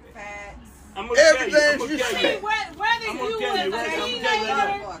 dog. Facts. I'm gonna tell you. Everything I'm gonna she tell See, you. whether I'm you gonna tell you, was right? a I'm gonna tell you teenager,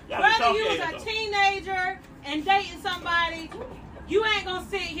 right. whether you was a teenager and dating somebody, you ain't gonna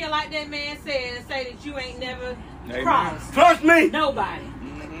sit here like that man said and say that you ain't never crossed Trust me. nobody.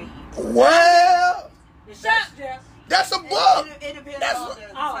 Well, Shut Jeff. that's a buck. It depends That's on what- the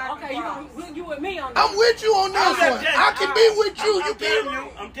Oh, okay, you with me on that. I'm with you on this one. I can be with you. You can.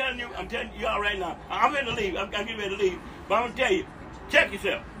 I'm telling you all right now. I'm ready to leave. I'm getting ready to leave. But I'm gonna tell you, check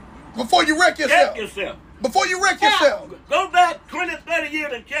yourself. Before you wreck yourself. Check yourself. Before you wreck yourself. Go back 20, 30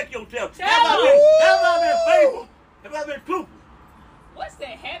 years and check yourself. Tell Have I been faithful? Have I been truthful? What's that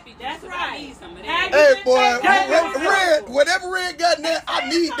happy? That's I right. need some of Have that. you Hey, boy, been Red, whatever Red got in there, I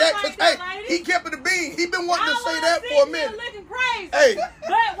need that. Because, hey, he kept it a bean. He been wanting to say that for a minute. Looking crazy. Hey. But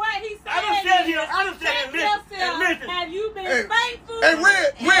what he said I done said here, I done said check it, listen, yourself. listen. Have you been Hey, faithful? Hey,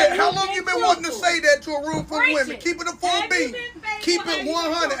 Red, Have how you long been you been wanting to truthful? say that to a room full of Preach women? it. Keep it a full Have you bean. been faithful? Keep Have it you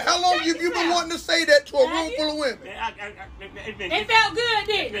 100. been How long truthful? have you Check been yourself. wanting to say that to a Have room you? full of women? It's been It felt good,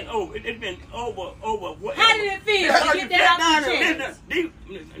 didn't it? It's been over. Whatever. How did it feel to get that off your chest?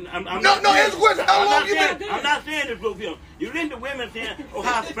 No, answer the question. How long you been? I'm not saying this group here. You listen to women saying, oh,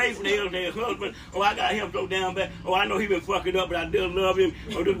 how faithful they are to their husband. Oh, I got him so down bad. Oh, I know he been fucking up, but I still love him.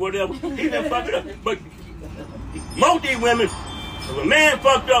 Or just whatever. He been fucking up. But most of these women, if a man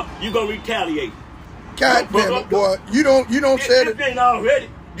fucked up, you gonna retaliate. God damn it, boy. You don't say It's it. been already.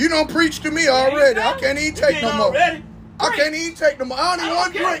 You don't preach to me already. I can't even take no more. Already. I can't even take no more. I don't even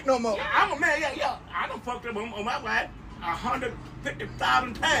want to drink no more. I'm a man, yeah. I done fucked up on my wife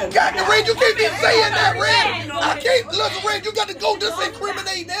 150,000 times. God, the Red, you can't be saying that, Red. I can't. Look, Red, you got to go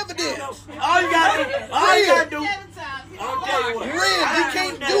disincriminating evidence. All you gotta do, I'll tell you what. Red, you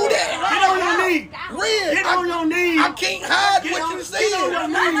can't do that. Get on your knees. Red, Get on your knees. I can't hide what you Get on your saying.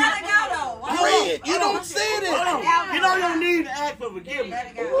 knees. Red, you don't say Hold that. on. Get on your knees and ask for forgiveness.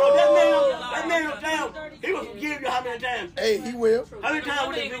 So that man will tell. He will forgive you how many times? Hey, he will. How many times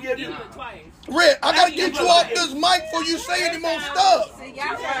will he forgive you? Red, I gotta get you off this mic before you say any more stuff. See,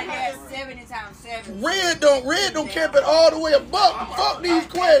 y'all trying to have 70 times 7. Red don't keep it all the way above. Fuck these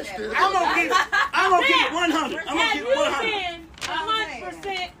questions. I'm gonna keep it 100. I'm gonna Have keep you it 100. been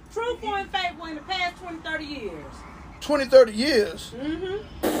 100% truthful and faithful in the past 20, 30 years? 20, 30 years.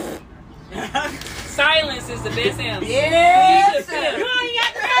 Silence is the best answer. Yes, You ain't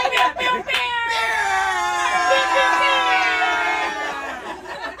got to say that, Bill Bear.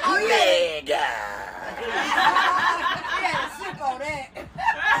 nigga.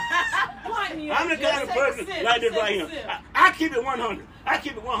 I'm the kind of person like this right here. I keep it 100. I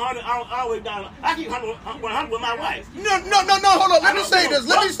keep it 100 always down. I keep 100 with my wife. No, hold on. Let me say this.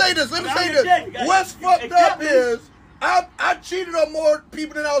 What's fucked up is I cheated on more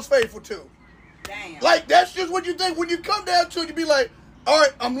people than I was faithful to. Damn. Like, that's just what you think. When you come down to it, you be like, all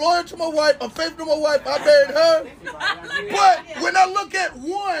right, I'm loyal to my wife. I'm faithful to my wife. I married her. But when I look at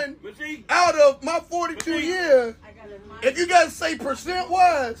one out of my 42 years, if you guys say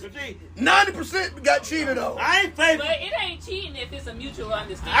percent-wise, 90% got cheated on. I ain't faithful. But it ain't cheating if it's a mutual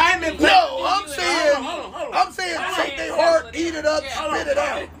understanding. I ain't been No, I'm saying take their heart, eat it up, spit it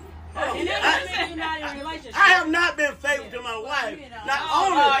out. I have not been faithful to my wife. Not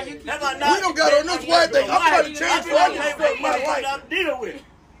only have I not. We don't got on this white thing. I'm trying to change my life. Deal with.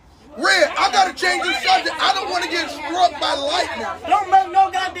 Red, I gotta change the subject. I don't want to get struck by lightning. Don't make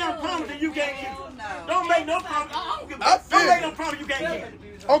no goddamn promise that you can't keep. Don't make no promise. Don't make no promise you can't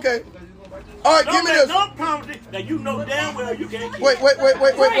keep. Okay. All right, give me this. Don't make no promise that you know damn well you can't keep. Wait.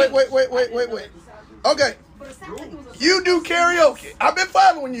 Okay. You do karaoke. I've been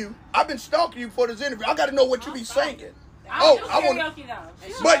following you. I've been stalking you for this interview. I got to know what you be singing. I want to.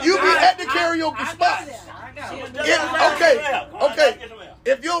 But you be at the karaoke spot. Okay.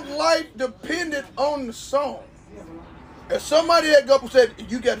 If your life depended on the song, if somebody had go up and said,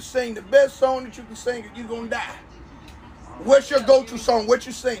 you got to sing the best song that you can sing or you're going to die, what's your go-to song? What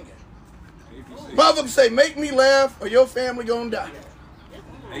you singing? Motherfucker say, make me laugh or your family going to die.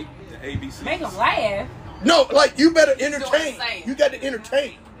 The ABC. Make them laugh. No, like you better entertain. You got to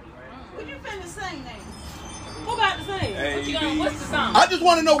entertain. What you finna sing then? Who about to sing? What's the song? I just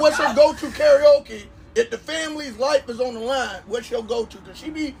want to know what's your go-to karaoke. If the family's life is on the line, what's your go-to? Because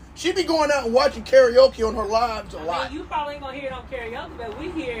she be going out and watching karaoke on her lives a lot. I mean, you probably ain't gonna hear it on karaoke, but we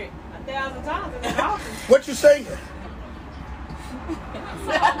hear it 1,000 times in the office. What you singing?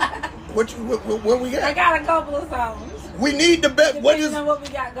 What we got? I got a couple of songs. We need the best. What is? What we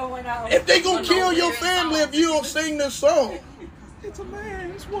got going on? If they gonna kill your family if you don't sing this song? It's a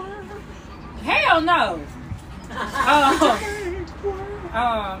man's world. Hell no.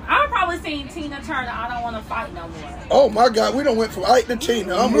 I'll probably sing Tina Turner. I don't want to fight no more. Oh my God, we done went from Ike to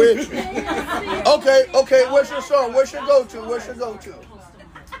Tina. I'm with you. Okay. What's your song? What's your go-to?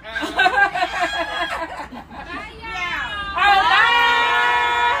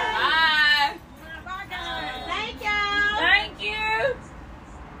 Thank you.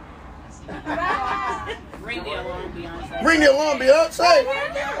 Ring the alarm, Beyonce.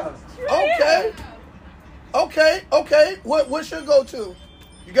 Okay. What's your go-to?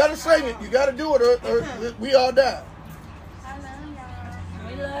 You gotta sing it. You gotta do it, or we all die.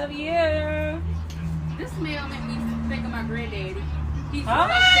 We love you. This smell made me think of my granddaddy. He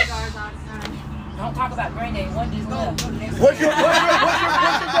smoked cigars all the time. Don't talk about granddaddy. One just left. What's your go-to?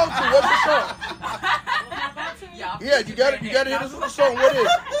 What's your song? Yeah, you gotta hit us with a song. What is it?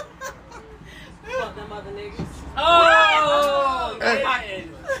 Fuck them other niggas. Oh! Hey.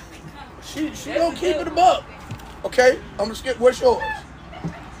 She gonna keep it above. Okay, I'm gonna skip. What's yours?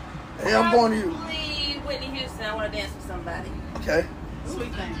 Hey, I'm going to you. Whitney Houston. I want to dance with somebody. Okay.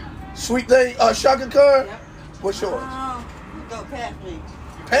 Sweet thing. Shaka Khan. What's yours? Go past me.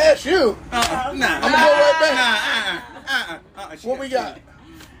 Pass you. Nah. I'm gonna go right back. What we got?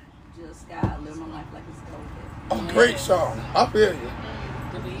 Just gotta live my life like it's COVID. Oh, great song. I feel you.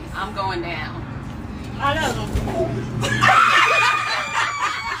 I'm going down. I know.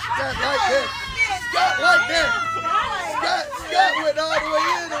 Scott like that. Scott went all the way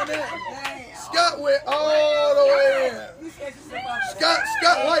in on that. Scott went all the way in. Scott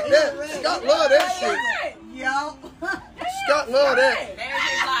like that. Scott love that shit. Yo. Scott love that. Mary J.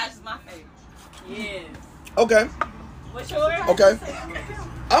 Blige is my favorite. Yes. Okay. What's yours? Okay.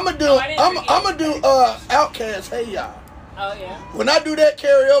 I'm gonna do Outkast. Hey y'all. Oh yeah. When I do that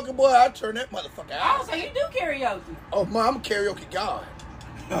karaoke, boy, I turn that motherfucker out. Oh, so you do karaoke? Oh man, I'm a karaoke god.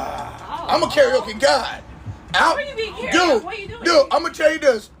 I'm a karaoke god. Dude, I'm gonna tell you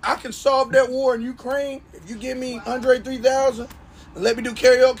this. I can solve that war in Ukraine if you give me Andre 3000 and let me do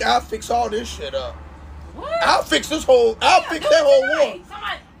karaoke. I'll fix all this shit up. What? I'll fix that whole war.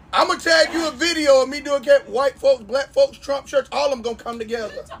 I'm gonna tag you a video of me doing white folks, black folks, Trump shirts. All of them gonna come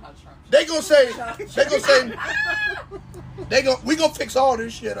together. We gonna fix all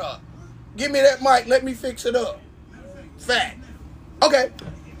this shit up. Give me that mic. Let me fix it up. Fact. Okay.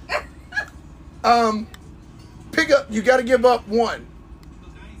 Pick up. You got to give up one.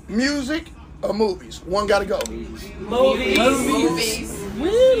 Music or movies? One got to go. Movies.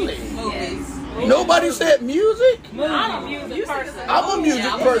 Really? Movies. Nobody said music? I'm a music person. I'm a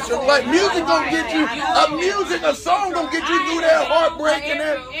music person. Like music gonna get you a song gonna get you through that heartbreak and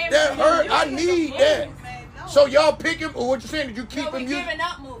that hurt. I need that. So y'all picking or what you saying? Did you keep the music? Giving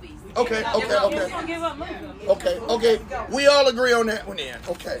up movies. Okay. Give up movies. Okay. We all agree on that one then.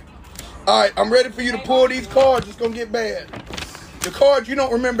 Okay. Alright, I'm ready for you to pull these cards. It's gonna get bad. The cards you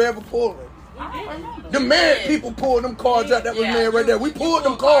don't remember ever pulling. The married people pulled them cards out that was married right there. We pulled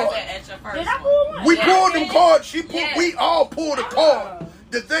them cards. Did I pull one? We pulled them cards. We all pulled a card.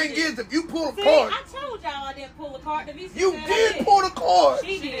 The thing is, if you pull a card, I told y'all I didn't pull a card. You did pull the card.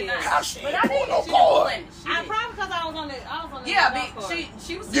 She did. How she didn't pull no card? I probably because I was on the.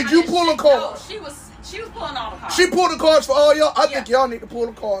 She was. Did you pull a card? She was pulling all the cards. She pulled the cards for all y'all. I think y'all need to pull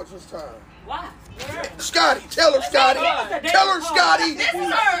the cards this time. Why? Scotty, tell her, Scotty. Tell her, Scotty. This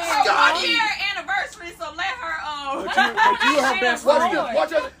is her 1-year anniversary, so let her. But you're her best friend.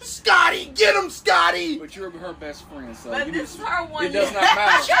 Watch out. Scotty, get him, Scotty. But you're her best friend, so But this is her 1 it year. does not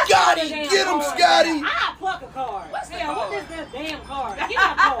matter. Scotty, get him, Scotty. I pluck a card. What's the Hell, card? what is that damn card? Get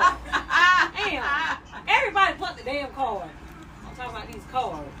my card. Damn. Everybody pluck the damn card. I'm talking about these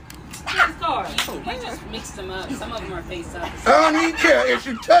cards. These cards. You just mixed them up. Some of them are face up. I don't even care. If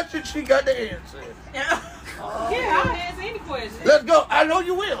she touch it, she got the answer. Yeah, I'll answer any question. Let's go. I know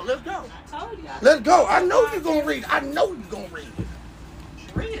you will. Let's go. I told you. Let's go. I know you're going to read. I know you're going to read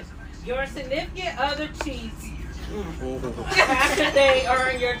it. Read it. Your significant other cheats after they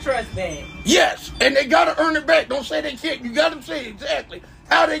earn your trust back. Yes, and they got to earn it back. Don't say they can't. You got to say exactly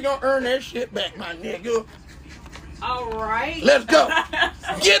how they going to earn that shit back, my nigga. All right. Let's go.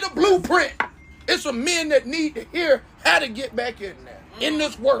 Get a blueprint. It's some men that need to hear how to get back in there, in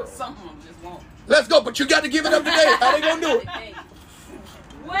this world. Some of them just won't. Let's go, but you got to give it up today. How they going to do it?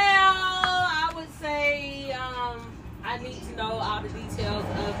 Well, I would say I need to know all the details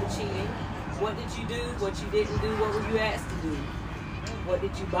of the cheating. What did you do? What you didn't do? What were you asked to do? What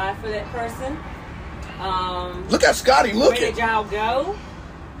did you buy for that person? Look at Scotty looking. Where did y'all go?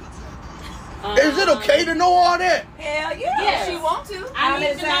 Is it okay to know all that? Hell yeah. If she want to. I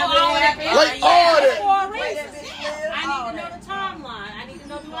need to know all that. Like all that. For a reason. I need to know the timeline. I need to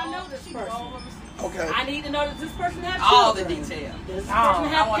know, do I know this person? Okay. I need to know, does this person have All the children? details. Does this person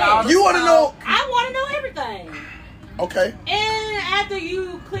have want all pets? You want to know? I want to know everything. Okay. And after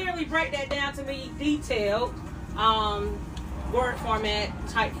you clearly break that down to me detailed, word format,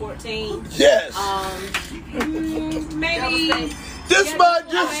 type 14. Yes. Maybe. This man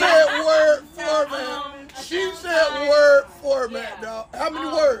just said word format. She said word format, dog. How many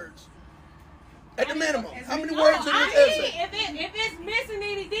words? At the minimum. How many words in this essay? If it's missing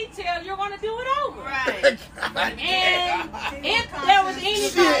any detail, you're going to do it over. Right. And if there was any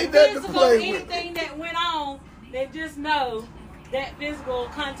She ain't nothing to physical, play with. anything that went on, then just know that physical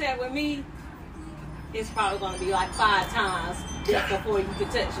contact with me is probably going to be like 5 times before you can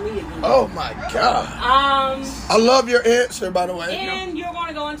touch me again. Oh my God. I love your answer, by the way. And you're going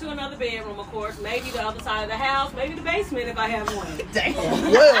to go into another bedroom, of course. Maybe the other side of the house. Maybe the basement if I have one. Damn.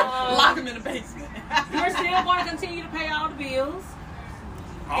 Well, Lock them in the basement. You're still going to continue to pay all the bills.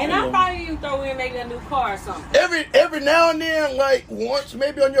 And I'll probably even throw in maybe a new car or something. every now and then, like once,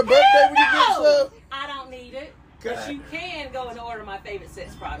 maybe on your birthday when you get stuff. I don't need it. God. But you can go and order my favorite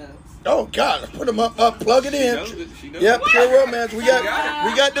sex products. Oh God, let's put them up, plug it in. She knows Yep, it. pure romance. We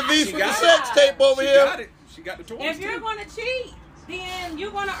got the V for the sex tape over She here. got it. She got the toys If you're too. going to cheat, then you're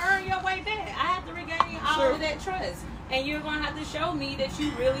going to earn your way back. I have to regain all of that trust. And you're going to have to show me that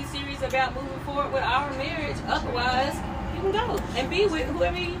you're really serious about moving forward with our marriage. Otherwise, you can go and be with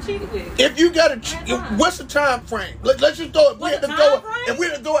whoever you cheated with. If you got what's the time frame? Let's just throw it. We had to go it. If we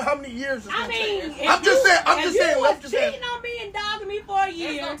had to go it, how many years? I mean, I'm just saying. If you was cheating on me and dogging me for a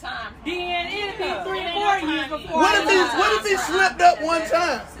year, no time. then it'd be 3 or 4 years before. What if he slipped up one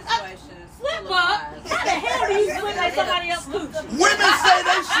time? Slip up? How the hell do you slip at somebody else's coochie? Women say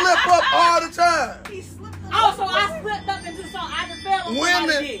they slip up all the time. Oh, so I slipped up into something. I just fell on Women.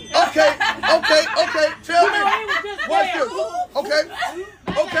 somebody's dick. Okay. Tell me. it was just Watch there. this.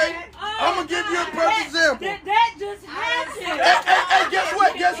 Okay. I'm gonna give you a perfect example. That just happened. Hey, guess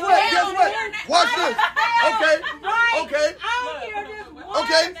what? Watch this. Okay.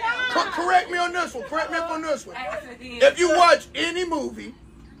 Okay. Correct me on this one. If you watch any movie,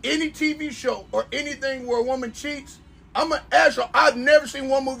 any TV show, or anything where a woman cheats, I'm gonna ask you. I've never seen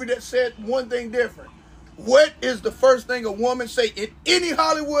one movie that said one thing different. What is the first thing a woman say in any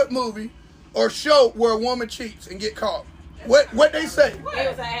Hollywood movie or show where a woman cheats and get caught? What they say? It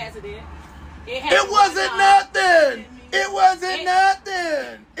was an accident. It wasn't nothing. It wasn't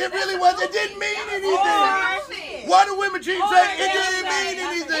nothing. It really wasn't. It didn't mean anything. Why do women cheat and say it didn't mean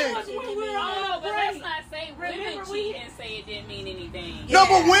anything? Oh, but let's not say women cheat and say it didn't mean anything. No,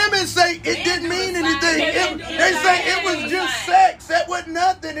 but women say it didn't mean anything. They say it was just sex. That was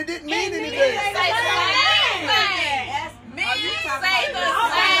nothing. It didn't mean anything. Men say the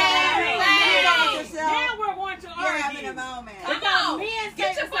same thing. Now we're going to argue. You're having a moment. Come on. Men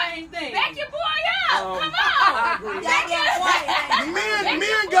say the same thing. Back your boy up. Come on.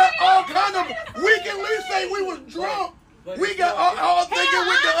 Men got all kind of. We can at least say we was drunk. We got all thinking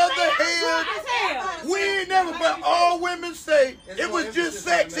with the other hand. We ain't never, but all women say it was just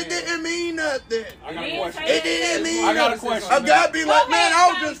sex. It didn't mean nothing. I got a question. It didn't mean nothing. I got a question. A guy be like, man,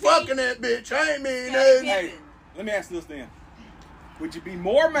 I was just fucking that bitch. I ain't mean nothing. Hey, let me ask this then. Would you be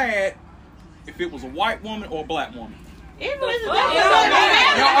more mad if it was a white woman or a black woman? It was No,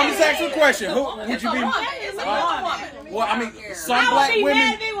 I'm just asking a question. Who would you be? Well, I mean, some black women.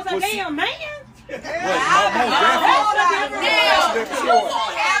 Mad if it was a damn man. Well, most definitely.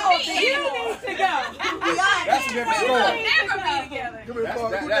 You need to go. That's a different story. Never be together.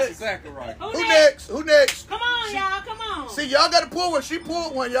 That's exactly right. Who next? Who next? Come on, y'all. Come on. See, y'all got to pull one. She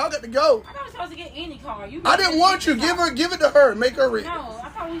pulled one. Y'all got to go. I thought we were supposed to get any car. I didn't want you. Give it to her. Make her rich. No, I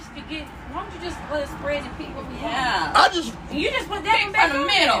thought we should get. Why don't you just let us spread and pick what we want? I just. You just put that in the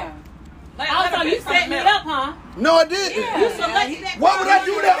middle. Also, you set me up, huh? No, I didn't. You selected that. Why would I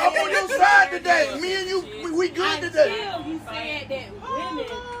do that? I'm on your side today. Me and you, we good today. Until you said that women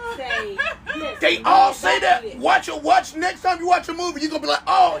say this. They all say that. Watch next time you watch a movie, you're gonna be like,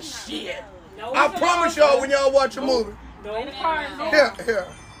 oh shit. I promise y'all when y'all watch a movie. Yeah.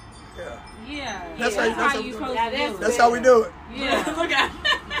 That's how we do it. Yeah. Look at.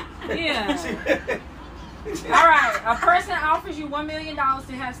 Yeah. All right. A person offers you $1 million to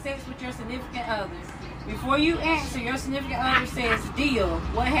have sex with your significant other. Before you answer, your significant other says, "Deal."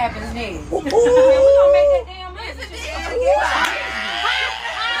 What happens next? We're gonna make that damn list.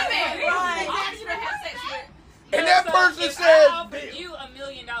 And that person if says, I offered you $1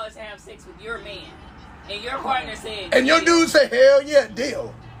 million to have sex with your man, and your partner said, and your dude say, hell yeah,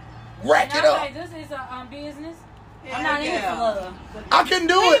 deal. Rack it up. This is a business. I'm not in it for love. I can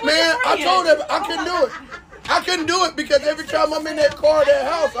do it, man. I told him I can do it. I couldn't do it because every time I'm in that car,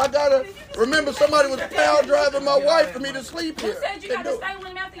 that house, I gotta remember somebody was power driving my wife for me to sleep here. Who said you got to stay with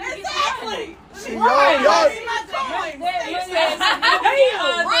him after you get the money? See, y'all.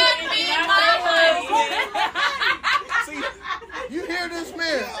 You hear this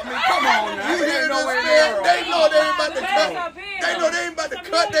man? I mean, come on now. You hear this man? They know they ain't about to cut. They know they ain't about to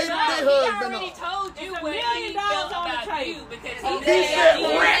cut their husband off. he told you what he felt about you because He said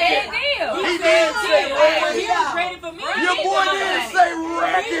racket. He did say racket. He was ready for me. Your boy didn't say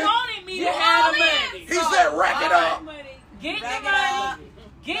racket. He wanted me to have the money. He said rack it up. Get the money.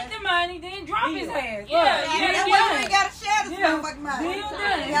 Get the money, then drop his ass. Yeah, That's why you ain't got to share this motherfucking money. Deal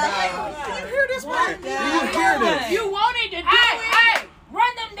done. You hear this man? You wanted to do it. Hey,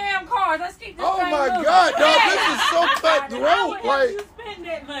 run them damn cars. Let's keep this Oh thing my moving. God, dog! This is so cutthroat. Like, Spend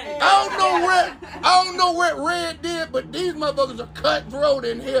that money. I don't know what Red did, but these motherfuckers are cutthroat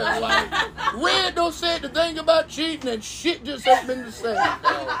in here. Like, Red don't say the thing about cheating, and shit just ain't been the same.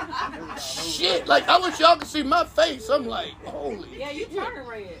 Shit, like I wish y'all could see my face. I'm like, holy. Yeah, you turning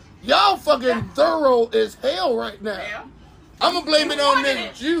red. Y'all fucking thorough as hell right now. I'm gonna blame it on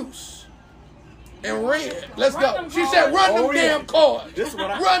this juice and Red. Let's go. She said, run them damn cars.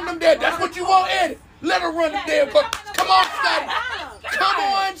 Run them damn. That's what you want, Eddie. Let her run them damn cars. Come on, Scotty. Come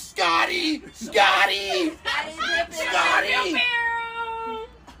on, Scotty. Scotty.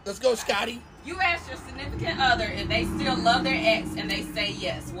 Let's go, Scotty. You ask your significant other if they still love their ex and they say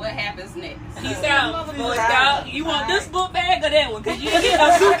yes. What happens next? Peace out, boy scout. You want this book bag or that one? Because you didn't get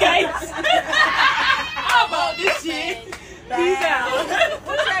a suitcase. How about this shit? Peace out.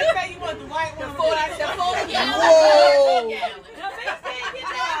 What you want, the white one? The 40 gallon. Whoa.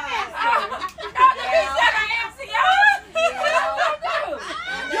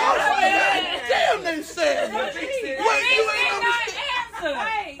 Damn, they said. Wait, you ain't understand.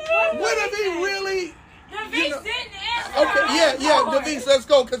 What if he really? Davies didn't answer. Okay, yeah, Davies, let's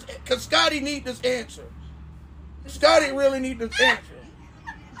go, cause Scotty need this answer. Scotty really need this answer.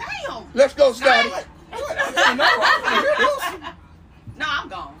 Damn. Let's go, Scotty. No, I'm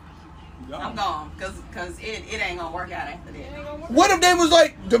gone. I'm gone, cause it ain't gonna work out after that. What if they was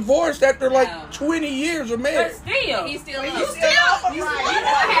like divorced after like 20 years of marriage? But still, He still And loves you know what?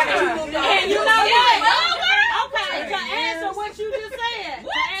 Okay, to answer what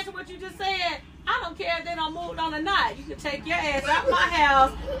you just said, I don't care if they don't move on or not. You can take your ass out my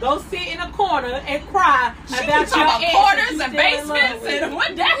house, go sit in a corner and cry about your ex. Corners and basements and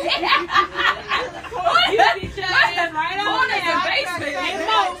what the hell? You get your ass right on there. And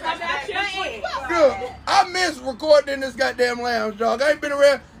most about your head. Dude, I miss recording in this goddamn lounge, dog. I ain't been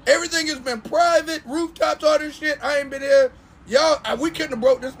around. Everything has been private, rooftops, all this shit. I ain't been here. Y'all, we couldn't have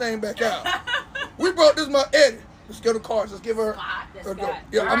broke this thing back out. We broke this, my Eddie. Let's go to cars. Let's give her.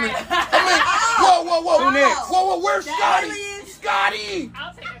 Yeah, I mean, whoa. Where's Scotty? Scotty.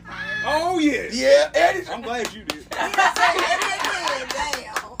 I'll take a card. Oh yeah. Yeah, Eddie. I'm glad you did.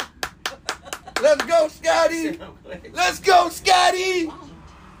 Let's go, Scotty. Let's go, Scotty.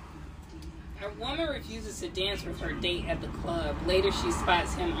 A woman refuses to dance with her date at the club. Later, she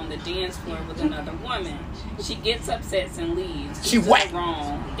spots him on the dance floor with another woman. She gets upset and leaves. She Who's whack.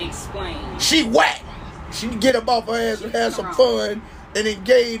 Wrong. Explain. She whack. She can get up off her ass and have some fun and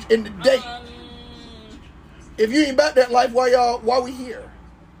engage in the date. If you ain't about that life, why we here?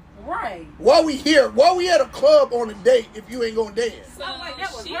 Right. Why we here? Why we at a club on a date if you ain't gonna dance? So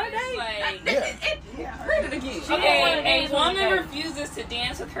that was her date? Read it again. Okay, a woman refuses to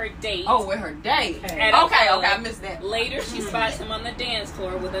dance with her date. Oh, with her date. At a Okay, club. I missed that. Later, she spots him on the dance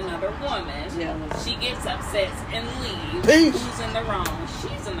floor with another woman. She gets upset and leaves. Peace. Who's in the wrong?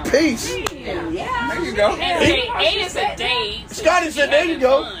 She's in the wrong. Peace. Yeah. There you go. And A is a date. So Scotty said, there you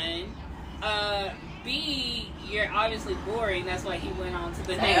go. Fun. B, you're obviously boring. That's why he went on to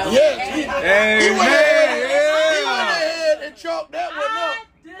the next. Yes. He went ahead and chalked that one up.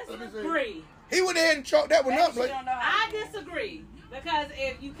 Disagree. He went ahead and chalked that one up. Like, I disagree. Because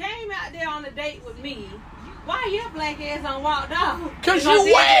if you came out there on a date with me, why your black ass on walked off? Because you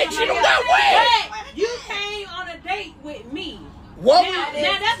wet. You don't got wet. But you came on a date with me. What?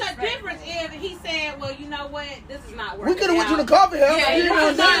 Now that's a difference if he said, well, you know what, this is not working out. We could have went to the coffee house. Yeah, You this know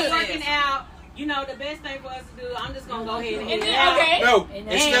is not what working out. You know, the best thing for us to do, I'm just going to go ahead and And hit it then, out. okay. No. And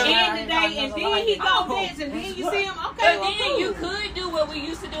end the day, and then he go dance, and then you see him, okay, But well, then you could do what we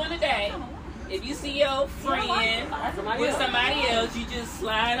used to do in the day. If you see your friend with somebody else, you just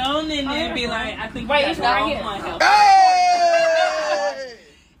slide on in there and be like, I think you got the wrong one. Help. Hey!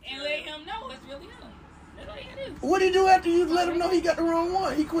 And let him know it's really him. That's all you gotta do. What'd he do after you let him know he got the wrong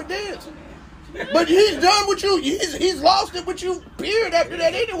one? He quit dancing. But he's done with you. He's lost it with you, period, after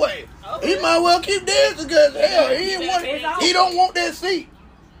that anyway. He might well keep dancing because, hell, he don't want that seat.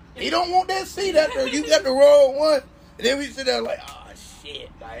 He don't want that seat after you got the wrong one. And then we sit there like, oh, shit.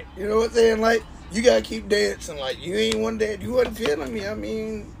 Like, you know what I'm saying? Like, you got to keep dancing. Like, you ain't one that you wasn't feeling me. I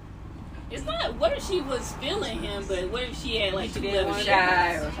mean... It's not, what if she was feeling him, but what if she had like 2 levels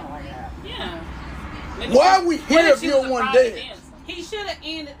shy or something like that? Yeah. Maybe Why are we here if you don't want to dance? He should have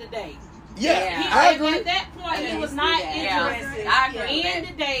ended the date. Yeah, I agree. At that point, he was not interested. End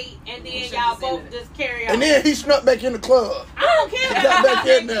the date, and then y'all both just carry on. And then he snuck back in the club. I don't care He got back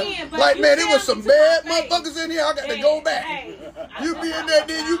in there. again, but Like, you man, it tell was some me to bad my face. motherfuckers in here. I got to go back. Hey, You be in there,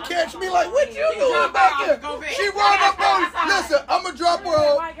 then you catch me like, what you doing back here? She run up on you. Listen, I'm going to drop her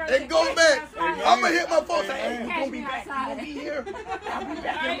off and go back. I'm going to hit my phone and say, hey, you going to be back? You going to be here? I'll be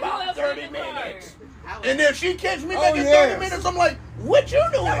back in about 30 minutes. And then she catch me back in 30 minutes. I'm like, what you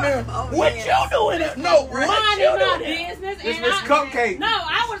doing there? What you doing there? No, what minding you my doing there? business. This And Miss I, Cupcake. no,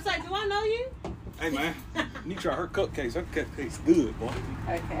 I would say, do I know you? Hey man, you need to try her cupcakes. Her cupcakes good, boy.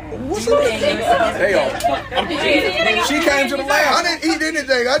 Okay. What's They are. She came to the lab. I didn't eat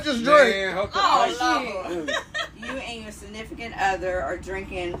anything. I just drank. Man, her Oh, cupcakes. Lord. You and your significant other are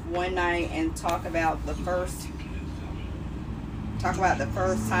drinking one night and talk about the first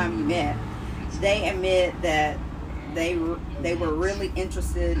time you met. They admit that they were really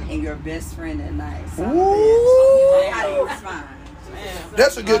interested in your best friend that night. So how do you respond?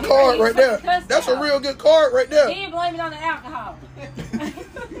 That's a good card right there. That's a real good card right there. Then blame it on the alcohol.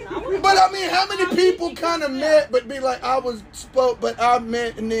 But I mean, how many people kind of met but be like, I was spoke, but I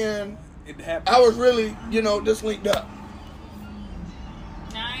met and then I was really, just linked up.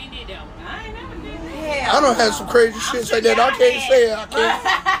 I ain't did that one. I ain't never did that. I don't have some crazy shit like that. I can't say it. I can't.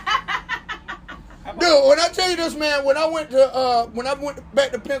 Dude, when I tell you this, man, when I went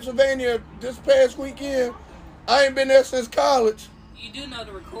back to Pennsylvania this past weekend, I ain't been there since college. You do know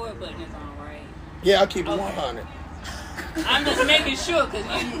the record button is on, right? Yeah, I keep it 100. I'm just making sure because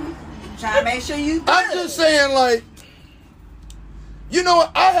you try to make sure you. I'm just saying, like,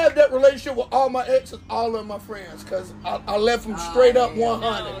 I have that relationship with all my exes, all of my friends, because I left them straight up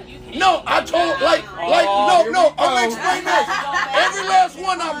 100. No, I told, I'm gonna explain this. Every last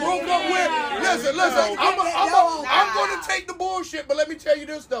one I broke up with, listen, I'm gonna take the bullshit, but let me tell you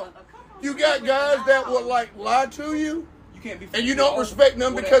this, though. You got guys that will, lie to you, and you don't respect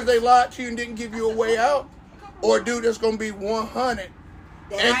them because they lied to you and didn't give you a way out, or a dude that's gonna be 100.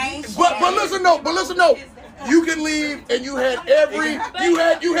 But listen, no. You can leave, and you had every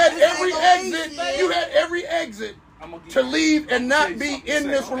exit to leave and not be in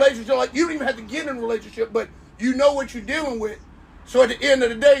this relationship. Like, you don't even have to get in a relationship, but you know what you're dealing with. So at the end of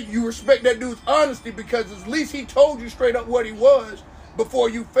the day, you respect that dude's honesty because at least he told you straight up what he was before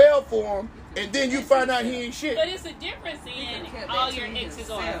you fell for him, and then you find out he ain't shit. But it's a difference in all your exes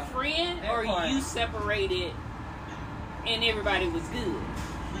are a friend or you separated and everybody was good.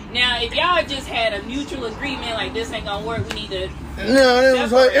 Now, if y'all just had a mutual agreement, like this ain't gonna work, we need to. No,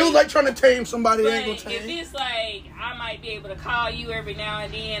 it was like trying to tame somebody that ain't gonna tame. If it's like I might be able to call you every now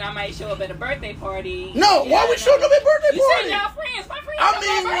and then, I might show up at a birthday party. No, why we showing up at birthday you party? You said y'all friends. My friends.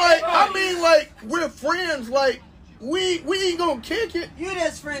 I mean, like we're friends. Like we ain't gonna kick it. You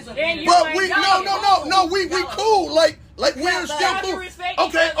just friends with But me. we no, we cool. Like we're still cool.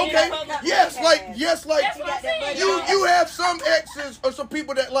 Okay. Yes, like you have some exes or some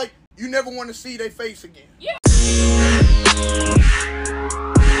people that like you never want to see their face again. Yeah.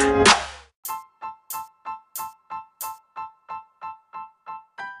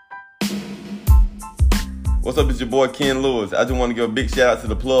 What's up, it's your boy Ken Lewis. I just want to give a big shout out to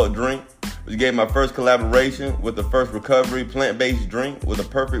the Plug Drink, which gave my first collaboration with the first recovery plant-based drink with a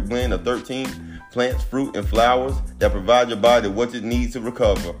perfect blend of 13 plants, fruit, and flowers that provide your body what it needs to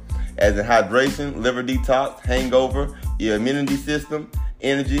recover, as in hydration, liver detox, hangover, your immunity system,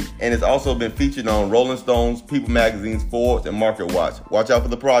 energy, and it's also been featured on Rolling Stones, People Magazine's, Forbes, and Market Watch. Watch out for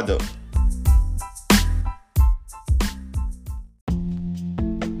the product.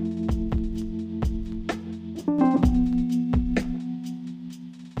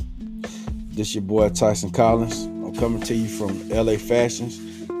 This your boy Tyson Collins. I'm coming to you from LA Fashions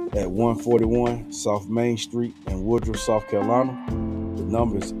at 141 South Main Street in Woodruff, South Carolina. The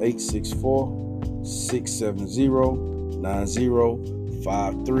number is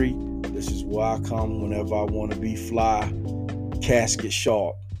 864-670-9053. This is where I come whenever I want to be fly, casket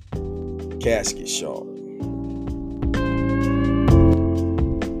sharp. Casket sharp.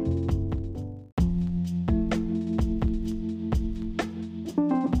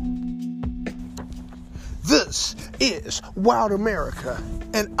 This is Wild America,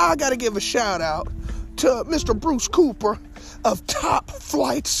 and I gotta give a shout out to Mr. Bruce Cooper of Top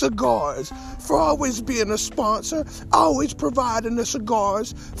Flight Cigars for always being a sponsor, always providing the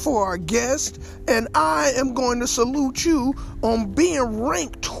cigars for our guests, and I am going to salute you on being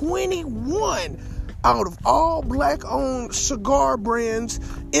ranked 21 out of all black-owned cigar brands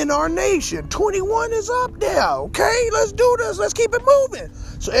in our nation. 21 is up there, okay? Let's do this. Let's keep it moving.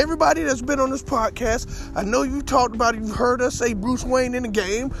 So everybody that's been on this podcast, I know you talked about it, you've heard us say Bruce Wayne in the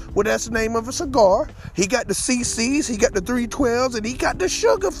game. Well, that's the name of a cigar. He got the CCs, he got the 312s, and he got the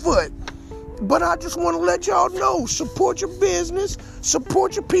Sugarfoot. But I just want to let y'all know, support your business,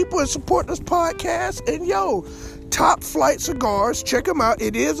 support your people, and support this podcast. And yo, Top Flight Cigars, check them out.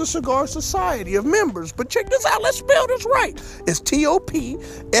 It is a cigar society of members. But check this out. Let's spell this right. It's TOPFLYTE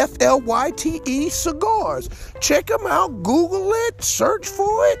Cigars. Check them out. Google it. Search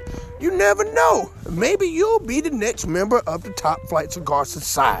for it. You never know. Maybe you'll be the next member of the Top Flight Cigar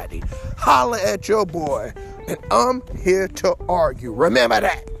Society. Holla at your boy. And I'm here to argue. Remember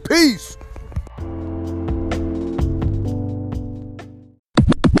that. Peace.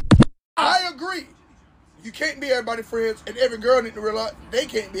 I agree. You can't be everybody's friends, and every girl need to realize they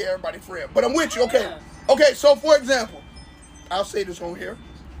can't be everybody's friend. But I'm with you, okay? Okay, so for example, I'll say this on here.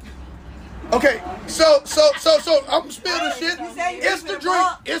 Okay, so I'm gonna spill this shit. It's the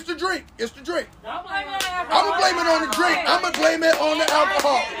drink. I'm gonna blame it on the drink. I'm gonna blame it on the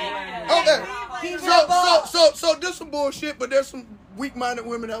alcohol. Okay. So this some bullshit, but there's some weak-minded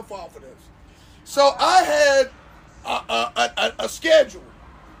women that fall for this. So I had a schedule.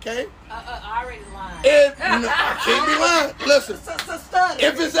 Okay? I already lied. And I can't be lying. Listen,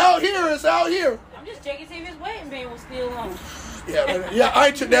 if it's out here, it's out here. I'm just checking to see if his wedding band was still on. Yeah, I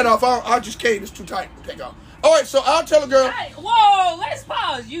ain't took that off. I just can't. It's too tight to take off. All right, so I'll tell a girl. Whoa, let's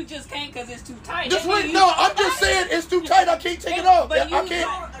pause. You just can't because it's too tight. I'm just saying it's too tight. I can't take it off. I can't.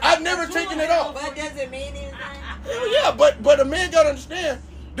 I've never taken it off. But does it mean anything? Yeah, but a man gotta understand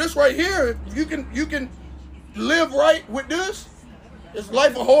this right here. You can live right with this. It's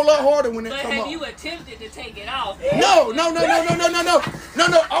life a whole lot harder when it come But off. have you attempted to take it off? No. I'm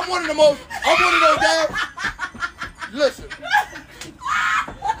one of those guys. Listen,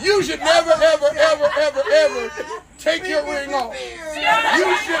 you should never, ever take your ring off.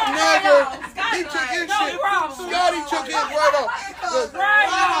 You should never. He took his shit. Scotty took his right off.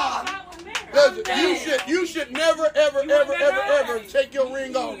 Listen, you should never, ever take your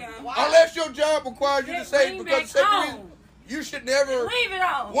ring off unless your job requires you to say it because the second reason. you should never leave it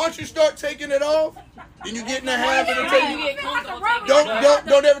on. Once you start taking it off, then you get in the habit of taking You get comfortable taking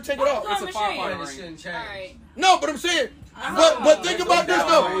don't ever take it off. It's a firefighter ring. No, but I'm saying, but think about this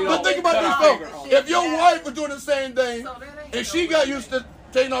though. But think about this though. If your wife was doing the same thing, and she got used to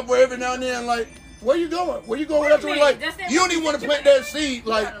taking off every now and then, like, where you going? Where you going with that? Like, you don't even want to plant that seed.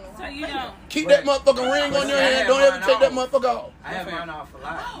 Like, keep that motherfucking ring on your hand. Don't ever take that motherfucker off. I have mine off for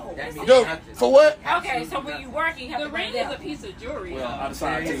life. That means Yo, nothing. for what? Okay, so when you working, The ring is a piece of jewelry. Well, I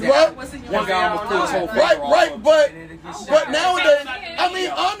decided to. What? One guy almost pulled his whole finger Right, off. right, but nowadays, I mean,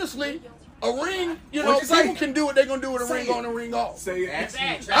 honestly, a ring, you know, What'd you say? people can do what they're gonna do with a ring on and ring off. Say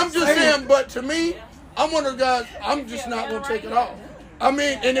it. I'm just saying, but to me, I'm one of the guys, I'm just not gonna take it off. I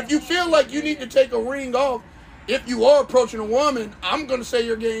mean, and if you feel like you need to take a ring off, if you are approaching a woman, I'm gonna say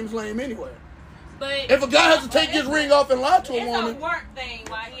your game's lame anyway. But If a guy has to take his ring off and lie to a woman, It's a work thing.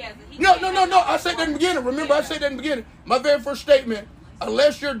 Why he has no. I said that in the beginning. Remember, I said that in the beginning. My very first statement: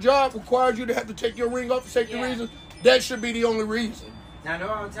 unless your job requires you to have to take your ring off for safety reasons, that should be the only reason. Now there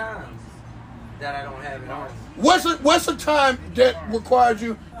are times that I don't have it on. What's a time that requires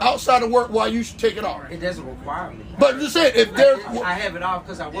you outside of work why you should take it off? It doesn't require me. But you said if there's, I have it off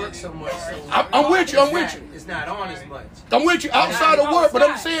because I work so much. So I'm with you. I'm with you. It's not on as much. I'm with you outside of work, but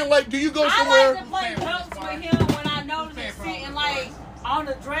I'm saying, like, do you go I somewhere? like to play jokes with him when I notice he's sitting like on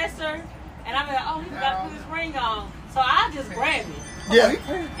the dresser, and I'm like, oh, he's got to put his ring on. So I just grab it. Yeah.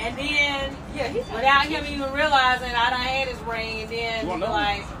 And then, without him even realizing I done had his ring, and then he be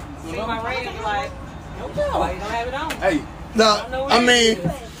like, see my ring, and be like, why you don't have it on? Hey, no, I mean,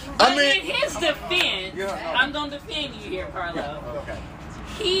 in his defense, I'm gonna defend you here, Carlo.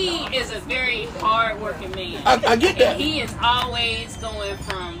 He is a very hard-working man. I get that. And he is always going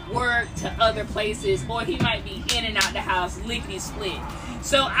from work to other places, or he might be in and out the house, lickety-split.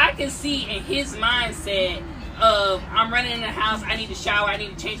 So I can see in his mindset of, I'm running in the house, I need to shower, I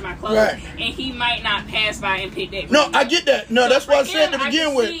need to change my clothes, Right. and he might not pass by and pick that. No, I get that. No, that's what I said to I begin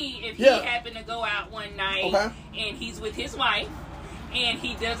can with. see if he Yeah. happened to go out one night Okay. and he's with his wife, and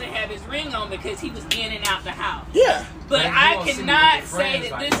he doesn't have his ring on because he was in and out the house. Yeah. But I cannot say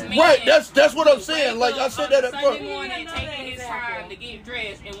that this man. Right, that's what I'm saying. Like I said that at first. Sunday morning, taking his time to get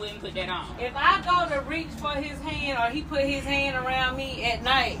dressed and wouldn't put that on. If I go to reach for his hand, or he put his hand around me at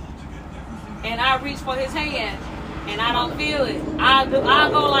night, and I reach for his hand, and I don't feel it, I'll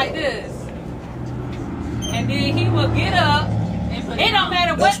go like this. And then he will get up. It don't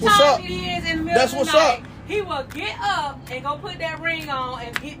matter what time it is in the middle of the night. He will get up and go put that ring on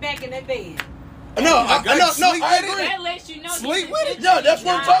and get back in that bed. No, I agree. That lets you know. Sleep with it. Yeah, that's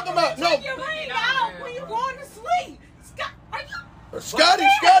what I'm talking about. No. Take your ring out when you going to sleep.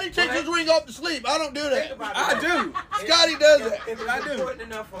 Scotty takes his ring off to sleep. I don't do that. I do. Scotty does that. If it's important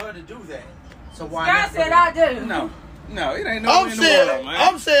enough for her to do that, so why Scott not? said I do. No, it ain't no in the world, man.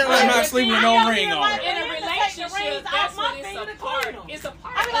 I'm saying, I'm not sleeping with no ring on. In a relationship, that's what it's a part. It's a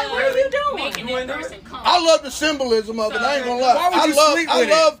part I'm like, of what are you doing? making that person come. I love the symbolism of it. I ain't gonna lie. Why would you sleep with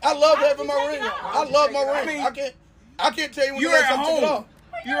it? I love having my ring on. I love my ring. I can't tell you when You're at home.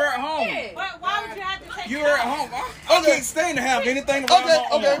 You're at home. But why would you have to take You're at home. I can't stand to have anything around my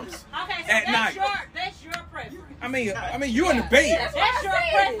arms Okay, so at night. That's your preference. I mean, you in the bed. That's your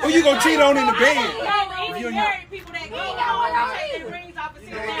preference. Who you gonna cheat on in the bed? No, even married people that go home take their rings off and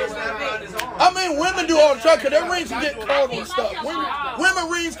sit down in the bed. I mean, women do all the time because their rings can get caught on stuff. Women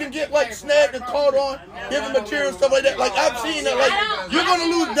rings can get like snagged and caught on different material and stuff like that. Like I've seen that. Like you're gonna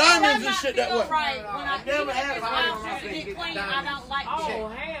lose diamonds and shit that way. Right. When I never had to get clean, I don't like that. Oh,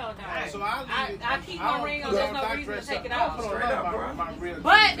 hell no. So I keep my ring on. There's no reason to take it off.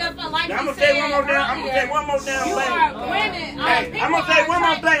 But But like Now, I'm you gonna say said, one more damn. I'm gonna say one more damn you thing. are women. Hey, I'm gonna say one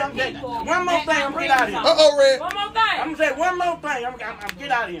more thing. I'm gonna say one more thing. I'm gonna get out of here. Red. One more thing. I'm gonna say one more thing. I'm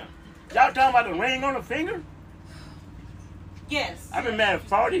get out of here. Y'all talking about the ring on the finger? Yes. I've been married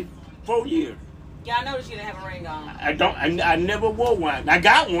 44 years. Yeah, I noticed you didn't have a ring on. I never wore one. I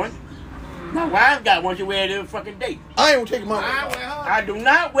got one. My wife got one. She wear it every fucking day. I ain't gonna take my ring. I do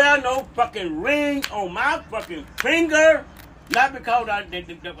not wear no fucking ring on my fucking finger. Not because I'm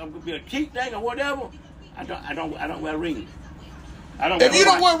gonna be a cheap thing or whatever. I don't wear rings. If you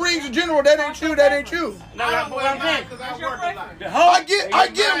don't wear rings in general, that ain't you. That ain't you. No, that's what I'm saying. I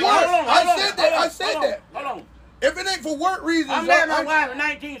get work. I said that. Hold on. If it ain't for work reasons, I met my wife in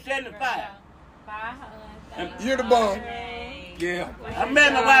 1975. You're the bomb. Yeah. I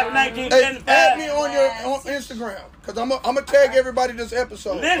met my wife in 1975. Hey, add me on Instagram, because I'm gonna tag everybody this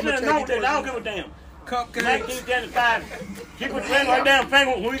episode. Listen, I don't give a damn. 1975. She put the ring on her damn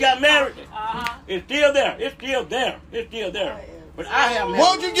finger when we got married. It's still there. It's still there. It's still there. But I haven't.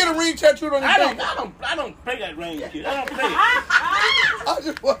 Why don't you get a ring tattooed on your finger? I don't play that ring shit. I don't play it. I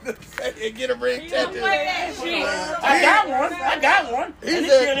just wanted to say, get a ring tattoo. I got one. And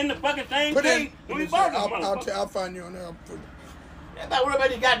it's still in the fucking same thing. I'll find you on there. I'm not worried about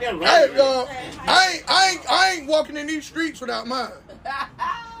these goddamn rings. I ain't walking in these streets without mine.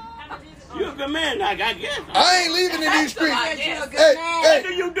 You're a good man, I guess. I ain't leaving in these streets. What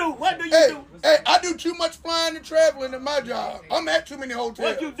do you do? What do you do? Hey, I do too much flying and traveling in my job. I'm at too many hotels.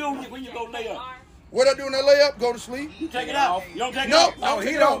 What you do when you go lay up? What I do when I lay up? Go to sleep. You take it off. You don't take it no, off. No,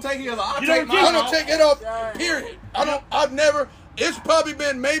 he don't take it off. I don't take it off. Period. I've never. It's probably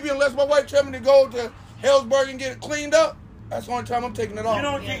been maybe unless my wife tell me to go to Hellsburg and get it cleaned up. That's the only time I'm taking it off. You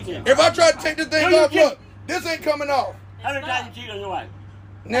don't cheat. If I try to take this thing off, look, this ain't coming off. How many times you cheat on your wife?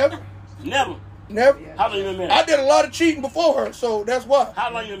 Never. Never. How long you been married? I did a lot of cheating before her, so that's why.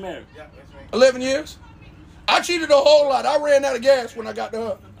 How long you been married? 11 years. I cheated a whole lot. I ran out of gas when I got to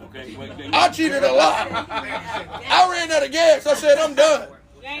her. Okay. I cheated a lot. I ran out of gas. I said, I'm done.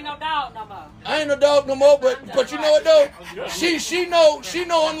 You ain't no dog no more. I ain't no dog no more, but you know what though? She know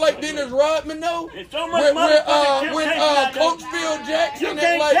unlike Dennis Rodman though. When Coach Phil Jackson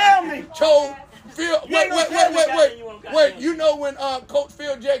told Phil wait, you know when Coach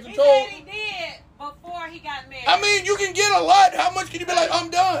Phil Jackson told he did before he got married. I mean, you can get a lot. How much can you be like,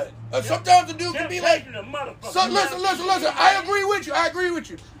 I'm done? Sometimes the dude can be like, so listen. I agree with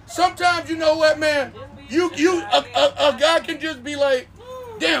you. Sometimes you know what, man? A guy can just be like,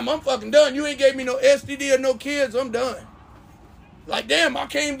 damn, I'm fucking done. You ain't gave me no STD or no kids. I'm done. Like, damn, I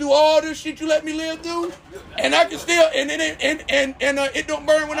came through all this shit you let me live through, and I can still, and it don't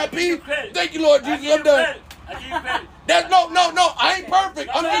burn when I pee. Thank you, Lord Jesus. I'm done. That's no. I ain't perfect.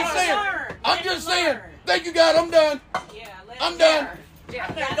 I'm just saying. Thank you, God. I'm done. I'm done. I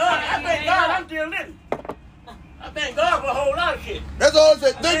thank God. I'm still living. I thank God for a whole lot of shit. That's all I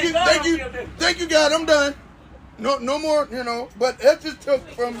said. Thank you, God. I'm done. No more, but that just took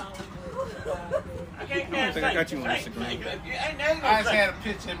from. I think I got you on Instagram. I just had a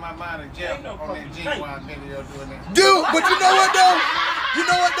picture in my mind of Jeff on that Genuine video doing that. Dude, but you know what though?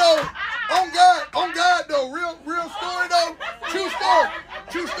 On God though, real story though.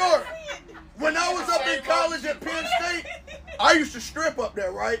 True story. When I was up in college at Penn State, I used to strip up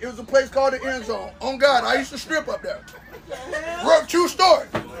there, right? It was a place called the End Zone. On God, I used to strip up there. True story.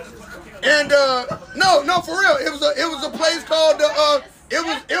 And no, for real. It was a place called the it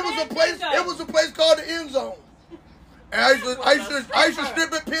was a place called the End Zone. And I used to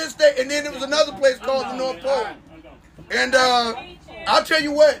strip at Penn State, and then there was another place called the North Pole. And I'll tell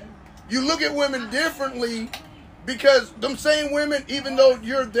you what, you look at women differently because them same women, even though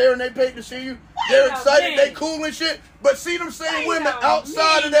you're there and they paid to see you, they're excited, they cool and shit. But see them same women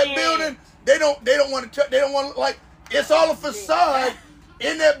outside of that building, they don't want to touch. They don't want to, like, it's all a facade.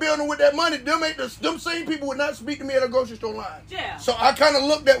 In that building with that money, them same people would not speak to me at a grocery store line. Yeah. So I kind of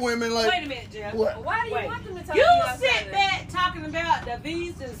looked at women like, wait a minute, Jeff. What? Why do you want them to talk to you? You sit back talking about the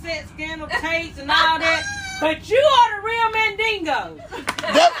V's and sex scandal tapes and all that, but you are the real Mandingo.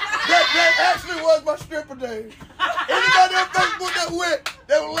 That actually was my stripper days. Anybody on Facebook that went,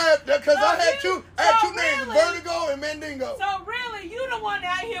 they would laugh because I had two names, Vertigo and Mandingo. So really, you the one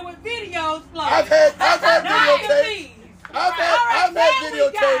out here with videos floating. I've had videotapes. I've had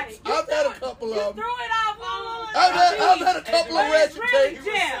videotapes. I've had a couple of them. You threw it off on I've had a couple of ratchet tapes.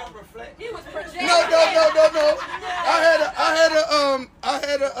 He was projecting. No. I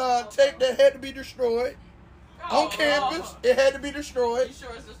had a tape that had to be destroyed on campus. It had to be destroyed. You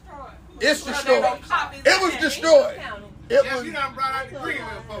sure it's destroyed? It's destroyed. It was destroyed.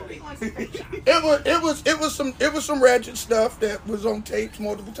 It was some ratchet stuff that was on tapes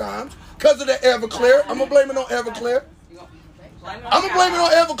multiple times because of the Everclear. I'm gonna blame it on Everclear. I'm gonna blame it on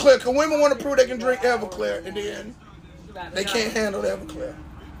Everclear because women want to prove they can drink Everclear and then they can't handle Everclear.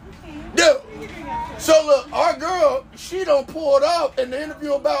 Dude, so look, our girl, she don't pull it off in the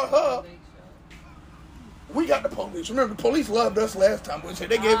interview about her. We got the police. Remember, the police loved us last time. We said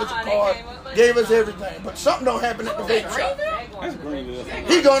they gave us a car, gave us everything, but something don't happen at the vape shop.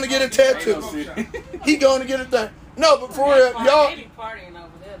 He going to get a tattoo. He going to get a thing. No, but for real, y'all.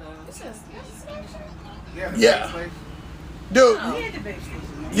 Yeah. Dude,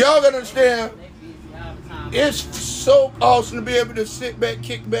 y'all gotta understand, it's so awesome to be able to sit back,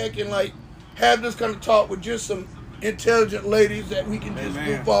 kick back, and like have this kind of talk with just some intelligent ladies that we can just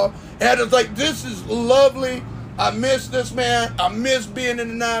goof off. And it's like, this is lovely. I miss this, man. I miss being in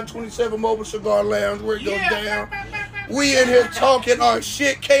the 927 Mobile Cigar Lounge where it goes down. We in here talking our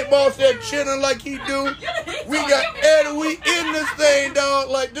shit. K-Boss there chilling like he do. We got Eddie. We in this thing, dog.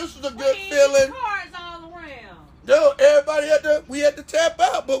 Like, this is a good feeling. No, everybody we had to tap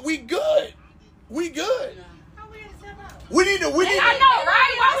out, but we good. We good. We need to. I know,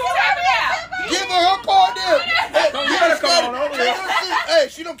 right? Why we tapping out? Give her her card there. Hey,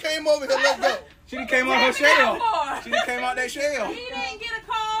 she done came over here. Let's go. She done came out her shell. She done came out that shell. He didn't get a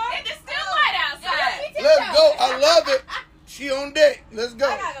card. It's still light outside. Let's go. I love it. She on deck. Let's go.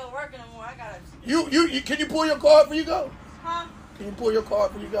 I gotta go work in the morning. I gotta. You can you pull your card before you go? Huh? Can you pull your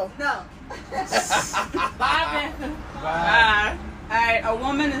card before you go? No. Bye. All right, a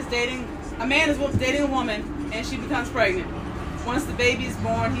man is dating a woman, and she becomes pregnant. Once the baby is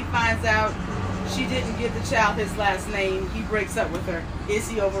born, he finds out she didn't give the child his last name. He breaks up with her. Is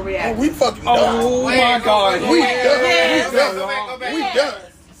he overreacting? Oh, we fucking done. Oh my God. We done. Go back. We done.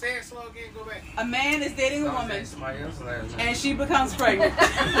 Say it slow again. Go back. A man is dating a woman, and she becomes pregnant.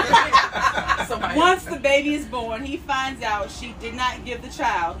 Once the baby is born, he finds out she did not give the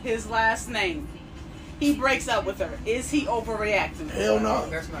child his last name. He breaks up with her. Is he overreacting? Hell no.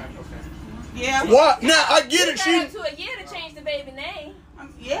 That's not okay. Yeah. What? Now I get it. You got up to a year to change the baby name.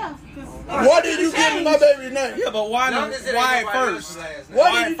 Yeah. Why did you give me my baby's name? Yeah, but why at first?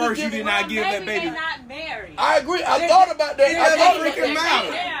 Why at first you did not give that baby? They're not married. I agree. I thought about that. It I thought doesn't freaking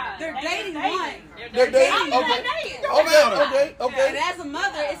matter. They're dating one. They're dating. Okay. And as a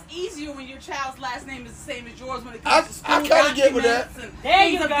mother, it's easier when your child's last name is the same as yours when it comes to school I kind of get with that. There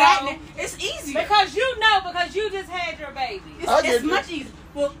you go. It's easier. Because you just had your baby. It's much easier.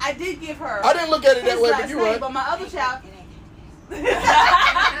 Well, I did give her. I didn't look at it that his way, last but you're name, right. But my other child.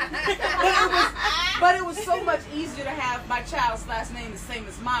 but it was so much easier to have my child's last name the same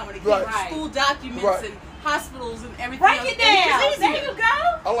as mine when it came to school documents and hospitals and everything. Break else. it down. It's There you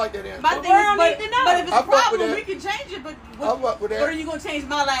go. I like that answer. My thing is, but if it's I a fuck with problem, that. we can change it. But I fuck with that. are you gonna change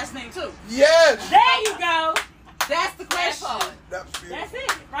my last name too? Yes. There you go. That's the question. That's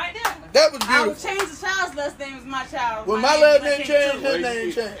it, right there. That was I would beautiful. change the child's last name as my child. When my last name changed, his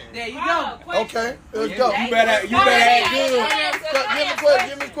name changed. There you go. Okay, let's go. You better act good.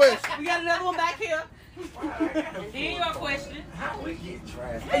 Give me a question. We got another one back here. And then your question. How we get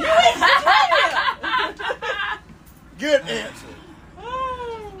trash? Good answer.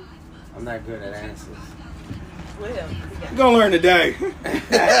 I'm not good at answers. Well, You're gonna learn today.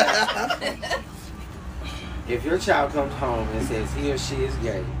 If your child comes home and says he or she is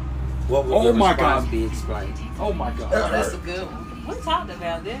gay, what would Oh your my response God. be explained? Oh my God. That's a good one. We talked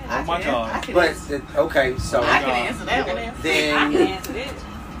about that. Oh my God. But okay, so I can answer that one. I can then answer this.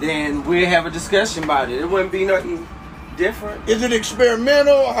 then we'll have a discussion about it. It wouldn't be nothing different. Is it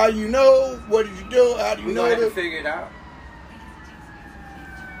experimental? How you know? What did you do? How do you We're know gonna have to this? figure it out.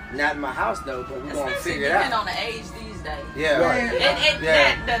 Not in my house though, but we're gonna Especially figure it depending out. on the age these days. Yeah. Right.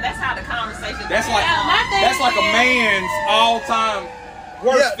 That's how the conversation. That's like a man's all-time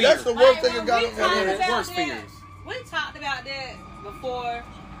worst fear. That's the worst thing that got we on talked my about Worst that. fears. We talked about that before,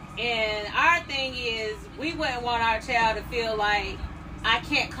 and our thing is we wouldn't want our child to feel like I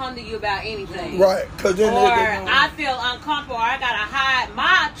can't come to you about anything. Right, because then Or they I feel uncomfortable, or I gotta hide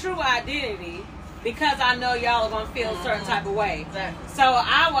my true identity because I know y'all are gonna feel a certain type of way. Exactly. So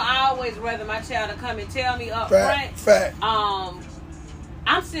I would always rather my child to come and tell me up Fact. front.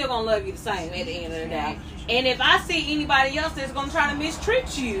 I'm still gonna love you the same at the end of the day. And if I see anybody else that's gonna try to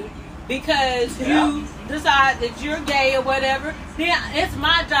mistreat you because you decide that you're gay or whatever, then it's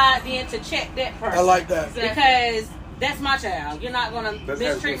my job then to check that person. I like that. Because that's my child. You're not gonna Because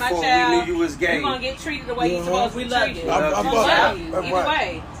mistreat my before child. we knew you was gay. You're gonna get treated the way you're Mhm. supposed to be treated. I'm We fucking- love you that's either right.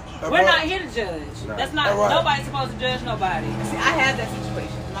 way. That's We're right. not here to judge. No. That's not That's right. nobody's supposed to judge nobody. See, I had that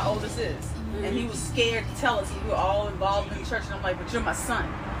situation. My oldest is. And he was scared to tell us we were all involved in the church. And I'm like, but you're my son.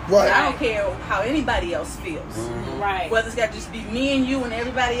 Right. And I don't care how anybody else feels. Right. Whether it's got to just be me and you and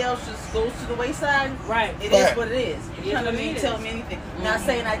everybody else just goes to the wayside. Right. It is Right. what it is. You come to me and tell me anything. Not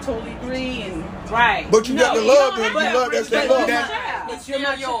saying I totally agree and Right. But you got to love them. You but- love that's but that love. you're my child. It's still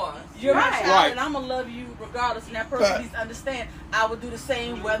yours. You're my Right. child, Right. and I'm gonna love you regardless. And that person Right. needs to understand. I would do the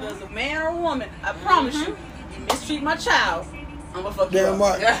same whether it's a man or a woman. I promise you. You mistreat my child, I'm gonna fuck you Damn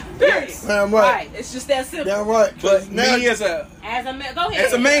up. right. Period. Damn right. Right. It's just that simple. Damn right. But now, me as a As a man, go ahead.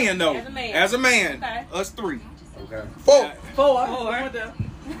 though, As a man. man, Okay. us three. Okay. four. Four. Four. Four.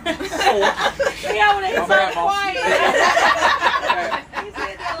 See how when he's My bad, so boss. quiet.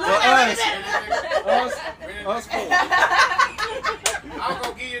 Us four. I'm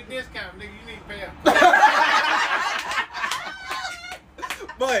gonna give you a discount, nigga. You need to pay up.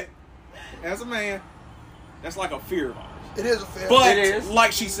 But as a man, that's like a fear of ours. It is a fair. But It is.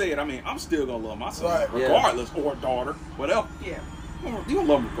 like she said, I mean, I'm still gonna love my son Right. regardless, or daughter, whatever. Yeah. You gonna love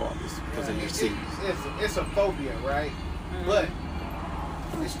them regardless because of your It's, seed. it's a phobia, right? But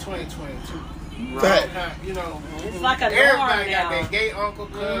it's 2022. You know, it's like a norm everybody now. got that gay uncle,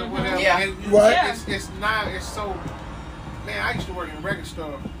 cuz, whatever. Yeah. And Right. It's now, it's so, man, I used to work in a record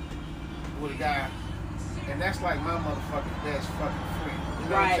store with a guy, and that's like my motherfucking best fucking friend. You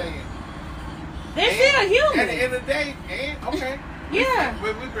know what I'm saying? They're still human. At the end of the day, okay. Yeah.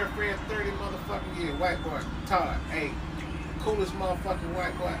 We've been friends 30 motherfucking years. White boy, Todd, hey, coolest motherfucking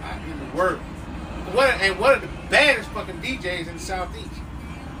white boy in the world. One of the baddest fucking DJs in the Southeast.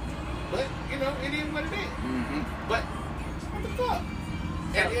 But, you know, it is what it is. Mm-hmm. But, what the fuck?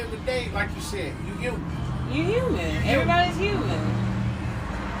 At the end of the day, like you said, you human. You human. Everybody's human.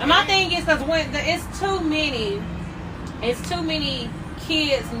 And my thing is because when it's too many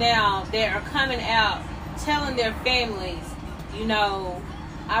kids now that are coming out telling their families, you know,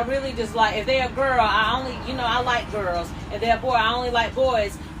 I really just like, if they're a girl, I like girls. If they're a boy, I only like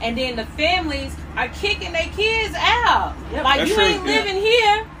boys. And then the families are kicking their kids out. Yep. Like, That's you true, ain't living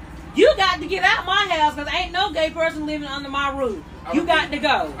here. You got to get out my house because ain't no gay person living under my roof. You got to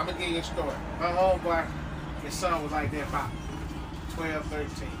go. I'm going to give you a story. My homeboy, his son was like that about 12,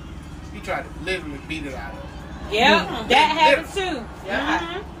 13. He tried to literally beat it out of him. Yeah, that happens too.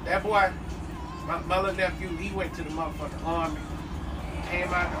 Yeah. That boy, my little nephew, he went to the motherfucking army, came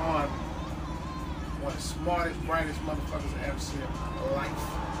out the army, one of the smartest, brightest motherfuckers I ever seen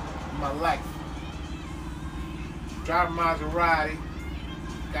in my life. Driving Maserati,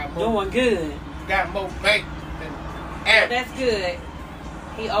 got more, Doing good. got more bank than average. That's good.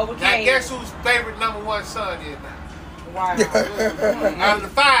 He overcame. Now guess whose favorite #1 son is now? Wow. Out of the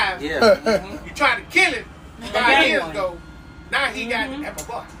 5, you tried to kill him 5 years one. ago. Now he got that's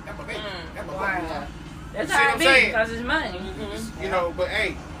my boy. That's my baby. That's my boy. That's You see how what it I'm be, saying? because it's money. You know, but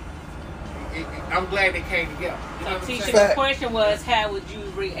hey, I'm glad they came together. You know what I'm Tisha, saying? the question was, how would you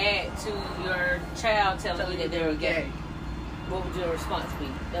react to your child telling you that they were gay? What would your response be?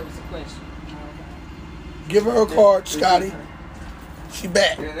 That was the question. Give her a card, Scotty. She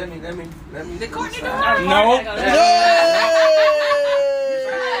back. Yeah, let me. The Courtney No.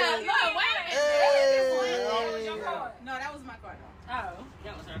 No, that was my card. Oh,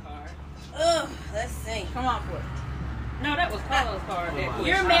 that was her card. Ugh, let's see. Come on, for it. No, that was Carla's card.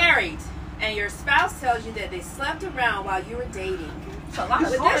 You're married, and your spouse tells you that they slept around while you were dating. So a lot of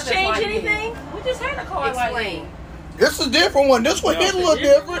Would cards this change like anything? We just had a card like Explain. This is a different one. This one hit a little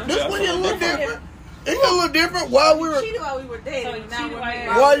different. This one hit a little different. It hit a little different while we were. Cheated while we were dating. So now we're married.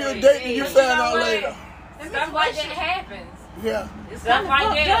 While you were dating, you found out later. Stuff like that happens. Yeah. Stuff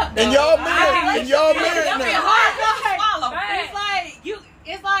like that. And y'all married. And y'all married Don't be now. hard to swallow. Right.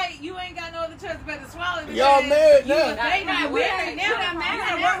 It's like you ain't got no other choice but to swallow. Y'all married You now. was dating, you married now. You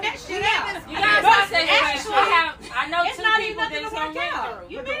gotta work that shit out. You guys But not say I know it's two not people even nothing that's to gonna work went out. through.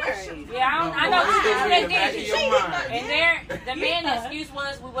 You married. Yeah, I know two people that did it. And And the man's excuse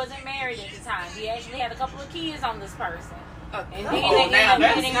was we wasn't married at the time. He actually had a couple of kids on this person. And then they ended up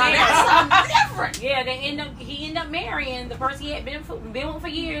getting married. That's something different. Yeah, he ended up marrying the person he had been with for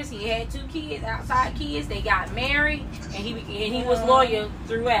years. He had 2 kids, outside kids. They got married, and he was loyal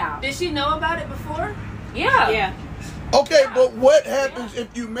throughout. Did she know about it before? Yeah. Yeah. Okay, but what happens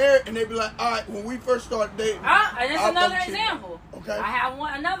if you married and they be like, all right, when we first started dating? And that's I another fucked you. example. Okay. I have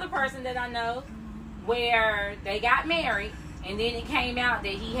another person that I know where they got married, and then it came out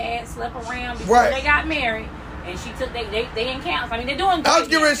that he had slept around before they got married. And she took they in counts. I mean, they're doing good. I was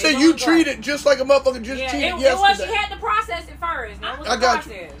getting ready to say, you treated just like a motherfucker just cheated it was. She yesterday. had to process it first. That was I the got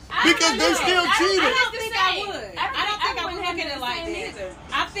you. process. Because they still cheated. I don't think I would. I don't think I would look at it like either. that.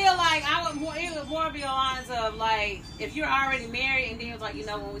 I feel like it would more be along the lines of like, if you're already married and then it was like, you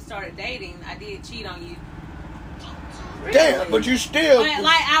know, when we started dating, I did cheat on you. Damn, but you still. But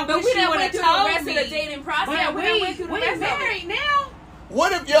like, I But wish we you done would went have through the told rest me. of the dating process. But We done went through the rest of it. married now.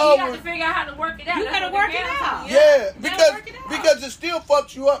 What if You y'all got were? to figure out how to work it out. You That's gotta what work the it counts out. are. Yeah, because it still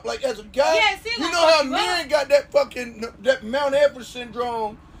fucks you up. Like as a guy, Yeah, it still you like know how fuck you men up. got that fucking that Mount Everest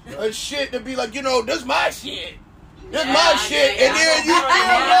syndrome, shit to be like, you know, this my shit. This my shit, and then you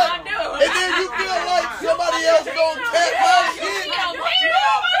feel like somebody else gonna tap my shit.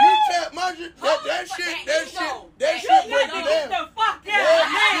 You tap my shit. That shit breaks you down. That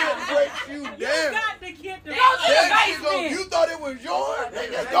shit breaks you down. That shit go. You thought it was yours?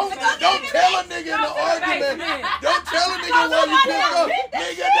 Nigga, don't tell a nigga in the argument. Don't tell a nigga why you pick up.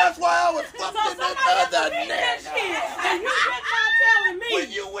 Nigga, that's why I was fucking the other nigga. And you just not telling me.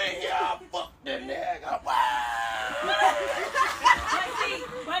 When you in here, I fucked the nigga.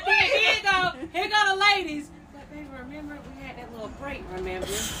 But then here go the ladies. But baby, remember we had that little break, remember?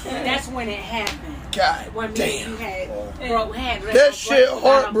 That's when it happened. God when damn. you had That shit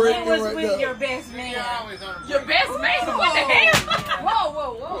heartbreaking It was right with there. your best man. Your best man? What the hell?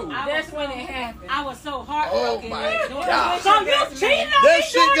 Whoa. That's when it happened. so heartbroken. Oh my God. So you cheated on That me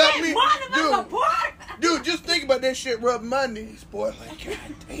shit during got that me, one of us apart? dude. Just think about that shit rubbing my knees, boy. Like, God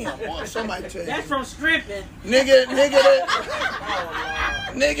damn, boy. Somebody tell you. That's from stripping. Nigga,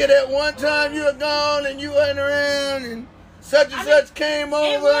 that one time you were gone and you went around and such and such came over.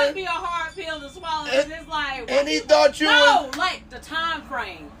 It would be a hard pill to swallow. And- It's like, and he thought you was- like the time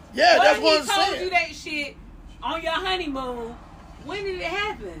frame. Yeah, What that's if what he I'm told saying. you that shit on your honeymoon? When did it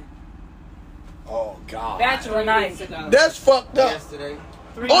happen? Oh God. Bachelor night ago. That's fucked up. Yesterday.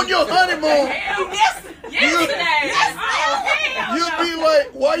 On your honeymoon. Yesterday. You'd be like,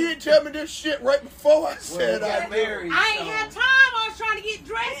 why you didn't tell me this shit right before I said I married? I ain't had time. I was trying to get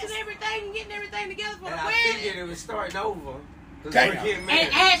dressed and everything and getting everything together for And the I wedding. figured it was starting over. 'Cause Damn. we're getting And married.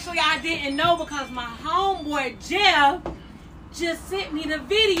 actually, I didn't know because my homeboy Jeff just sent me the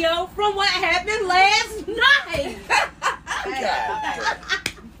video from what happened last night.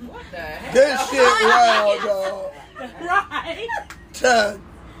 What the heck? This shit wild, dog. Right.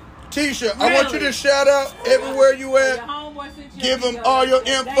 Tisha, I want you to shout out everywhere you at. Give them all your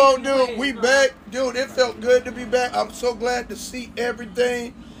info, dude. We back. Dude, it felt good to be back. I'm so glad to see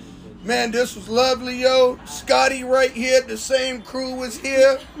everything. Man, this was lovely, yo. Scotty right here. The same crew was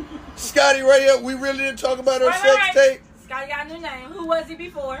here. Scotty right here. We really didn't talk about our sex tape. Scotty got a new name. Who was he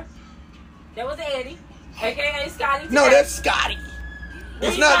before? That was Eddie, a.k.a. Scotty. No, today. that's Scotty.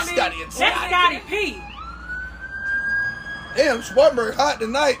 It's not Scotty. It's That's Scotty. Scotty P. Damn, Spartanburg hot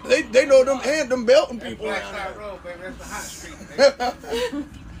tonight. They know them and them belting people Black around Star Road, baby. That's the hot street. Baby.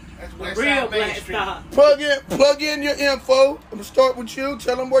 That's West Real Side Main Black Street. Star. Plug in your info. I'm gonna start with you.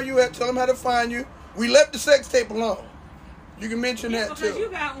 Tell them where you at. Tell them how to find you. We left the sex tape alone. You can mention that Because you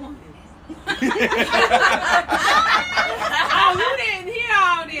too. got one. Oh, you didn't hear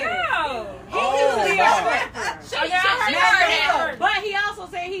all this. No. He usually heard it. But he also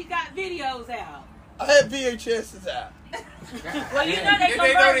said he got videos out. I had VHSs out. Well, you know they They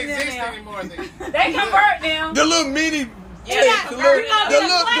don't convert them exist now. anymore. They convert them. The little mini Yeah, tape. yeah, The we little, gonna the be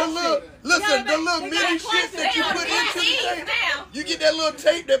little, a the little, listen, the little mini shit that you put into the tape. You get that little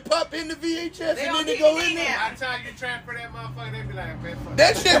tape that pop in the VHS and then it go in there. By the time you transfer that motherfucker, they be like, man, fuck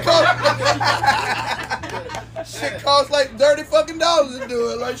That shit cost like $30 fucking to do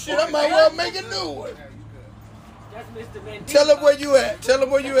it. Like shit, I might well make a new one. That's Mr. Mendoza. Tell them where you at. Tell them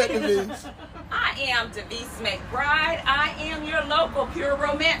where you at, Denise. I am Devise McBride. I am your local pure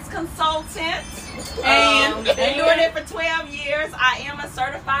romance consultant. And- been doing it for 12 years. I am a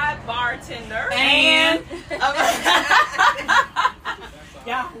certified bartender. And-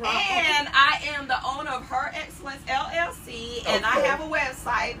 And I am the owner of Her Excellence LLC, and I Okay. have a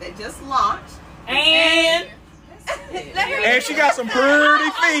website that just launched. And And she got some pretty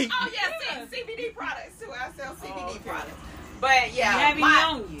feet. Oh yeah, CBD products too. I sell CBD products. But yeah, You have it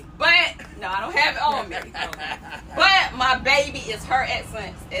on you. But no, I don't have it on me. But my baby is Her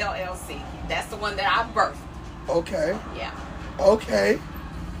Excellence LLC. That's the one that I birthed. Okay. Yeah. Okay.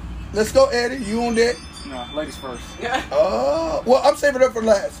 Let's go, Eddie. You on that? No, ladies first. Oh, well, I'm saving it up for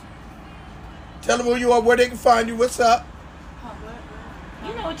last. Tell them who you are, where they can find you. What's up?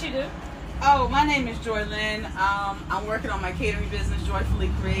 You know what you do. Oh, my name is Joy Lynn. I'm working on my catering business, Joyfully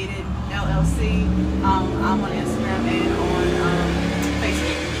Created LLC. I'm on Instagram and on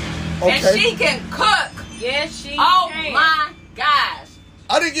Facebook. Okay. And she can cook. Yes, she Oh can. my gosh.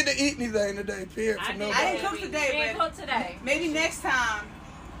 I didn't get to eat anything today, period. For I nobody. didn't cook She today, didn't but cook today. maybe next time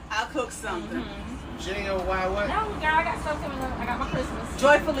I'll cook something. J-O-Y what? No, girl, I got stuff coming up. I got my Christmas.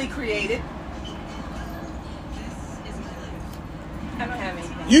 Joyfully Created. I don't have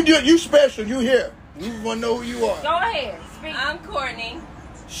anything. You special. You here. We want to know who you are. Go ahead. Speak. I'm Courtney.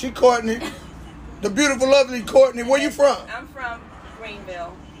 She Courtney. The beautiful, lovely Courtney. Where you from? I'm from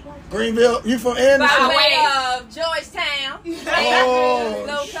Greenville. Greenville. You from Anderson? By way of Georgetown. Oh,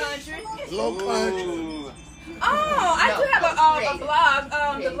 Low country. Low country. Oh, I do have a blog,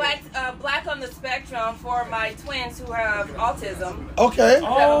 the Black on the Spectrum, for my twins who have autism. Okay.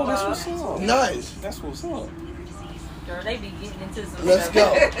 Oh, that's what's up. Nice. That's what's up. Girl, they be getting into some Let's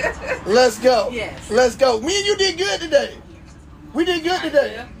stuff. go. Let's go. Yes. Let's go. Me and you did good today. We did good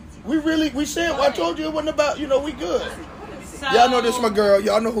today. We said, I told you it wasn't about, we good. So, Y'all know this my girl.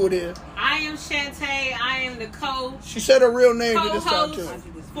 Y'all know who it is. I am Shantae. I am the She said her real name to this time co-host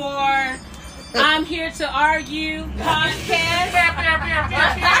too. for I'm Here to Argue podcast.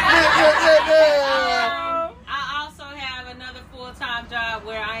 I also have another full-time job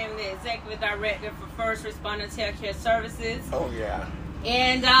where I am the executive director for First Responders Healthcare Services. Oh yeah.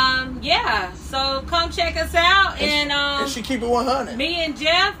 And so come check us out. And she keep it 100. me and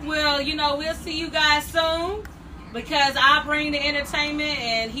Jeff will, we'll see you guys soon. Because I bring the entertainment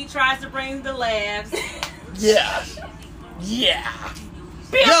and he tries to bring the laughs. Yeah. Yeah.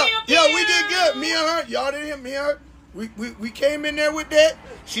 Yo, we did good. Me and her. Y'all didn't hear me and her. We came in there with that.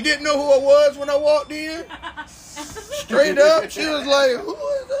 She didn't know who I was when I walked in. Straight up. She was like, who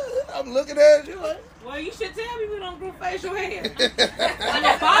is that? I'm looking at her. She was like, well, you should tell me we don't grow facial hair. When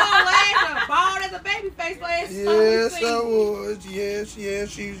the bald legs are bald as a baby face last. yes, I was. Yes.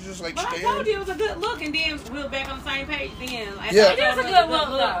 She was just like but staring. I told you it was a good look, and then we were back on the same page then. Yeah. It is a good look,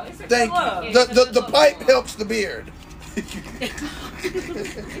 though. It's a Thank good you. look. The pipe helps the beard. The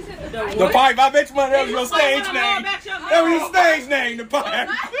pipe, I bet you money that was your stage name. That was your stage name, the pipe.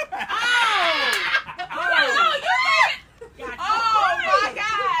 Oh my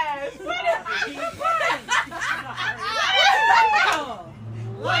gosh!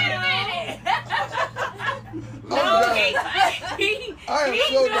 Wait a minute! No, he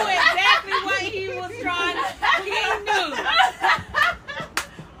knew exactly what he was trying. He knew.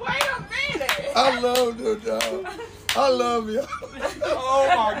 Wait a minute! I love you, dog. I love you. Oh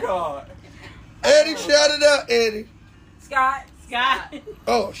my God. Eddie, shout it out, Eddie. Scott.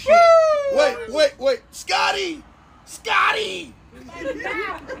 Oh shit! Wait, Scotty.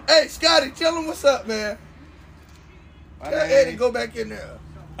 Hey, Scotty, tell him what's up, man. Tell Eddie go back in there.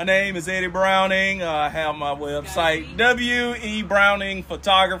 My name is Eddie Browning. I have my website,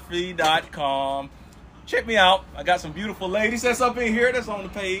 webrowningsphotography.com. Check me out. I got some beautiful ladies that's up in here that's on the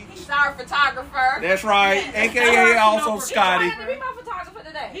page. He's our photographer. That's right. AKA also Scotty. He be my photographer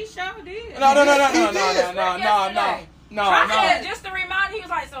today. He sure did. No. Just to remind, he was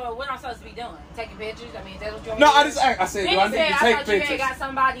like, so what I'm supposed to be doing? Taking pictures? I mean, that's what you want No, me to I do? said, Then do I he need said, to I take thought you had pictures? got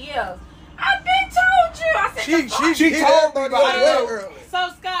somebody else. I've been told you. I said, She told me about it. So,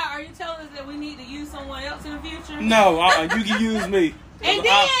 Scott, are you telling us that we need to use someone else in the future? No, you can use me. And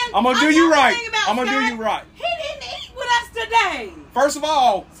then, I'm going to do you right. I'm going to do Scott, you right. He didn't eat with us today. First of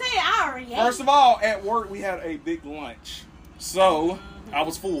all, at work, we had a big lunch. So, I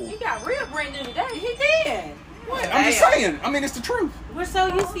was full. He got real brand new today. He did. What? I'm just saying. I mean, it's the truth. We're so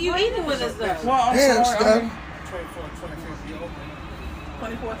used to you eating with us, though. Well, I'm sorry.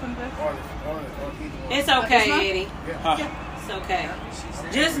 24, 25? It's okay, Eddie. It's okay.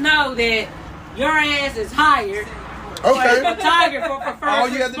 Just know that your ass is hired. Okay. Photographer for first All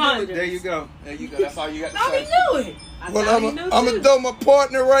you have to do is, responders. there you go. That's all you got to No, say. he knew it. Well, I'm going to throw my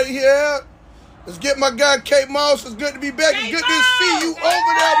partner right here out. Let's get my guy, Kate Moss. It's good to be back. It's good to see you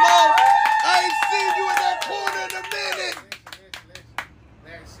over there, Moss. I ain't seen you in that corner in a minute.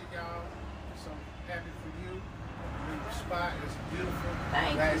 Glad to see y'all. So happy for you. The new spot is beautiful.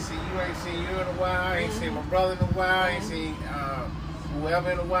 Glad to see you. I ain't seen you in a while. I ain't seen my brother in a while. I ain't seen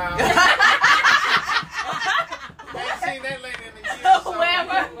whoever in a while. I ain't seen that lady in a year. So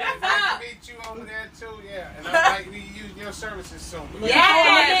Whoever. Glad to meet you over there too. Yeah, and I might be using your services soon. Yes.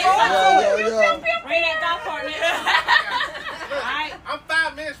 Yeah. Bring that golf cart next time. Right. I'm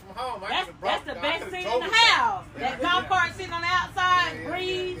 5 minutes from home. That's the best seat in the house. That golf cart sitting on the outside,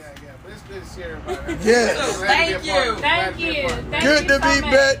 breeze. Yeah, but it's good to see everybody. Yes. Thank you. Thank you. Good to be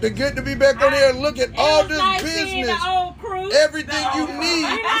back. Good to be back on here and look at all this business. Everything you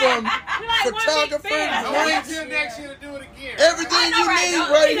need from photographers, I'm waiting drinks, till next year to do it again. everything you need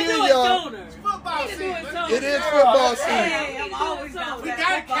right here, y'all. It's football season. It is football season. I'm always down. We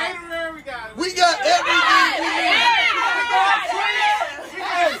got a caterer. We got everything we need. We got drinks. We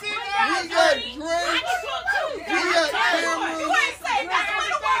got cameras.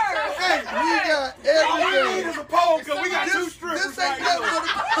 Hey, we got All we need everything. is a pole, because we got two strippers This right ain't nothing now.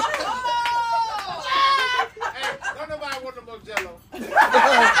 but Hey, don't nobody want no more Jello.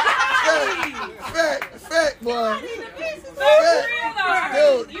 fact, boy. Dude,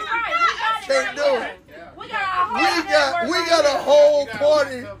 Dude, you're right. can't do it. We got We got a whole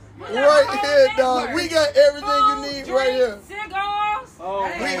party right here, dog. We got everything you need right here. Cigars.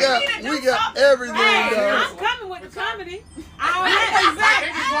 We got everything, dog. I'm coming with the comedy. They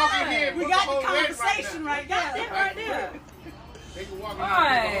can walk in here and We book got the the whole wedding conversation right there. Right there. They can walk in here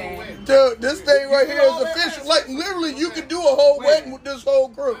and book the whole wedding. Dude, this thing right here is official. Like, literally, you can do a whole wedding with this whole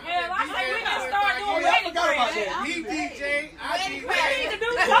group. Yeah, I think we can start doing wedding cribs. He DJ, I DJ.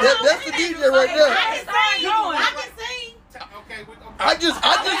 That's the DJ right there. I can sing. Okay, I just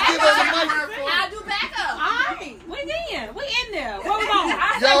give her the mic. I'll do backup. All right. We in there. What we going?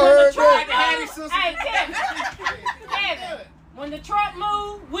 Y'all heard that? Hey, Kevin. When the truck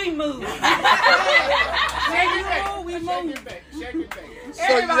move, we move. When you move, we move.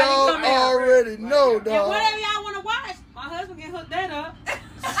 So y'all already know, And dog. whatever y'all want to watch, my husband can hook that up.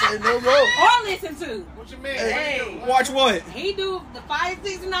 Say no more. Or listen to. What you mean? Hey. Watch what? He do the fight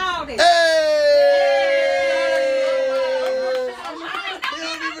season and all that. Hey!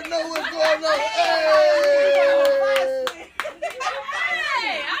 Hey,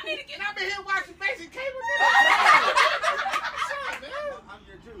 I need to get. I've been here watching basic cable.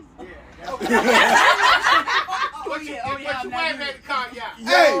 Put your wife at the car, yeah.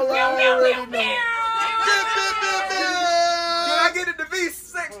 Hey! Can I get a DeVise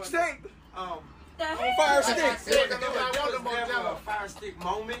sex tape? On Fire Stick. There was never a Fire Stick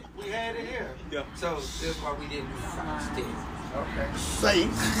moment we had in here. Yeah. So that's why we didn't do Fire Stick. Okay. Say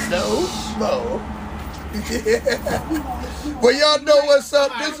no more. Well, y'all know what's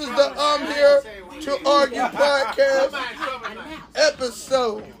up. This is the I'm Here to Argue podcast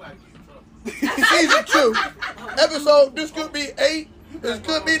episode. Season 2. Episode, this could be 8. This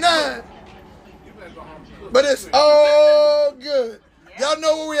could be 9. But it's all good. Y'all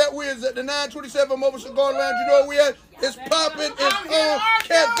know where we at. We is at the 927 Mobile Cigar Lounge. You know where we at. It's popping. It's on.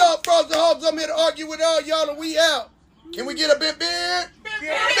 Cat Dog Frozen Hogs. I'm here to argue with all y'all and we out. Can we get a bit beer?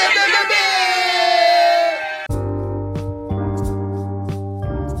 Bit.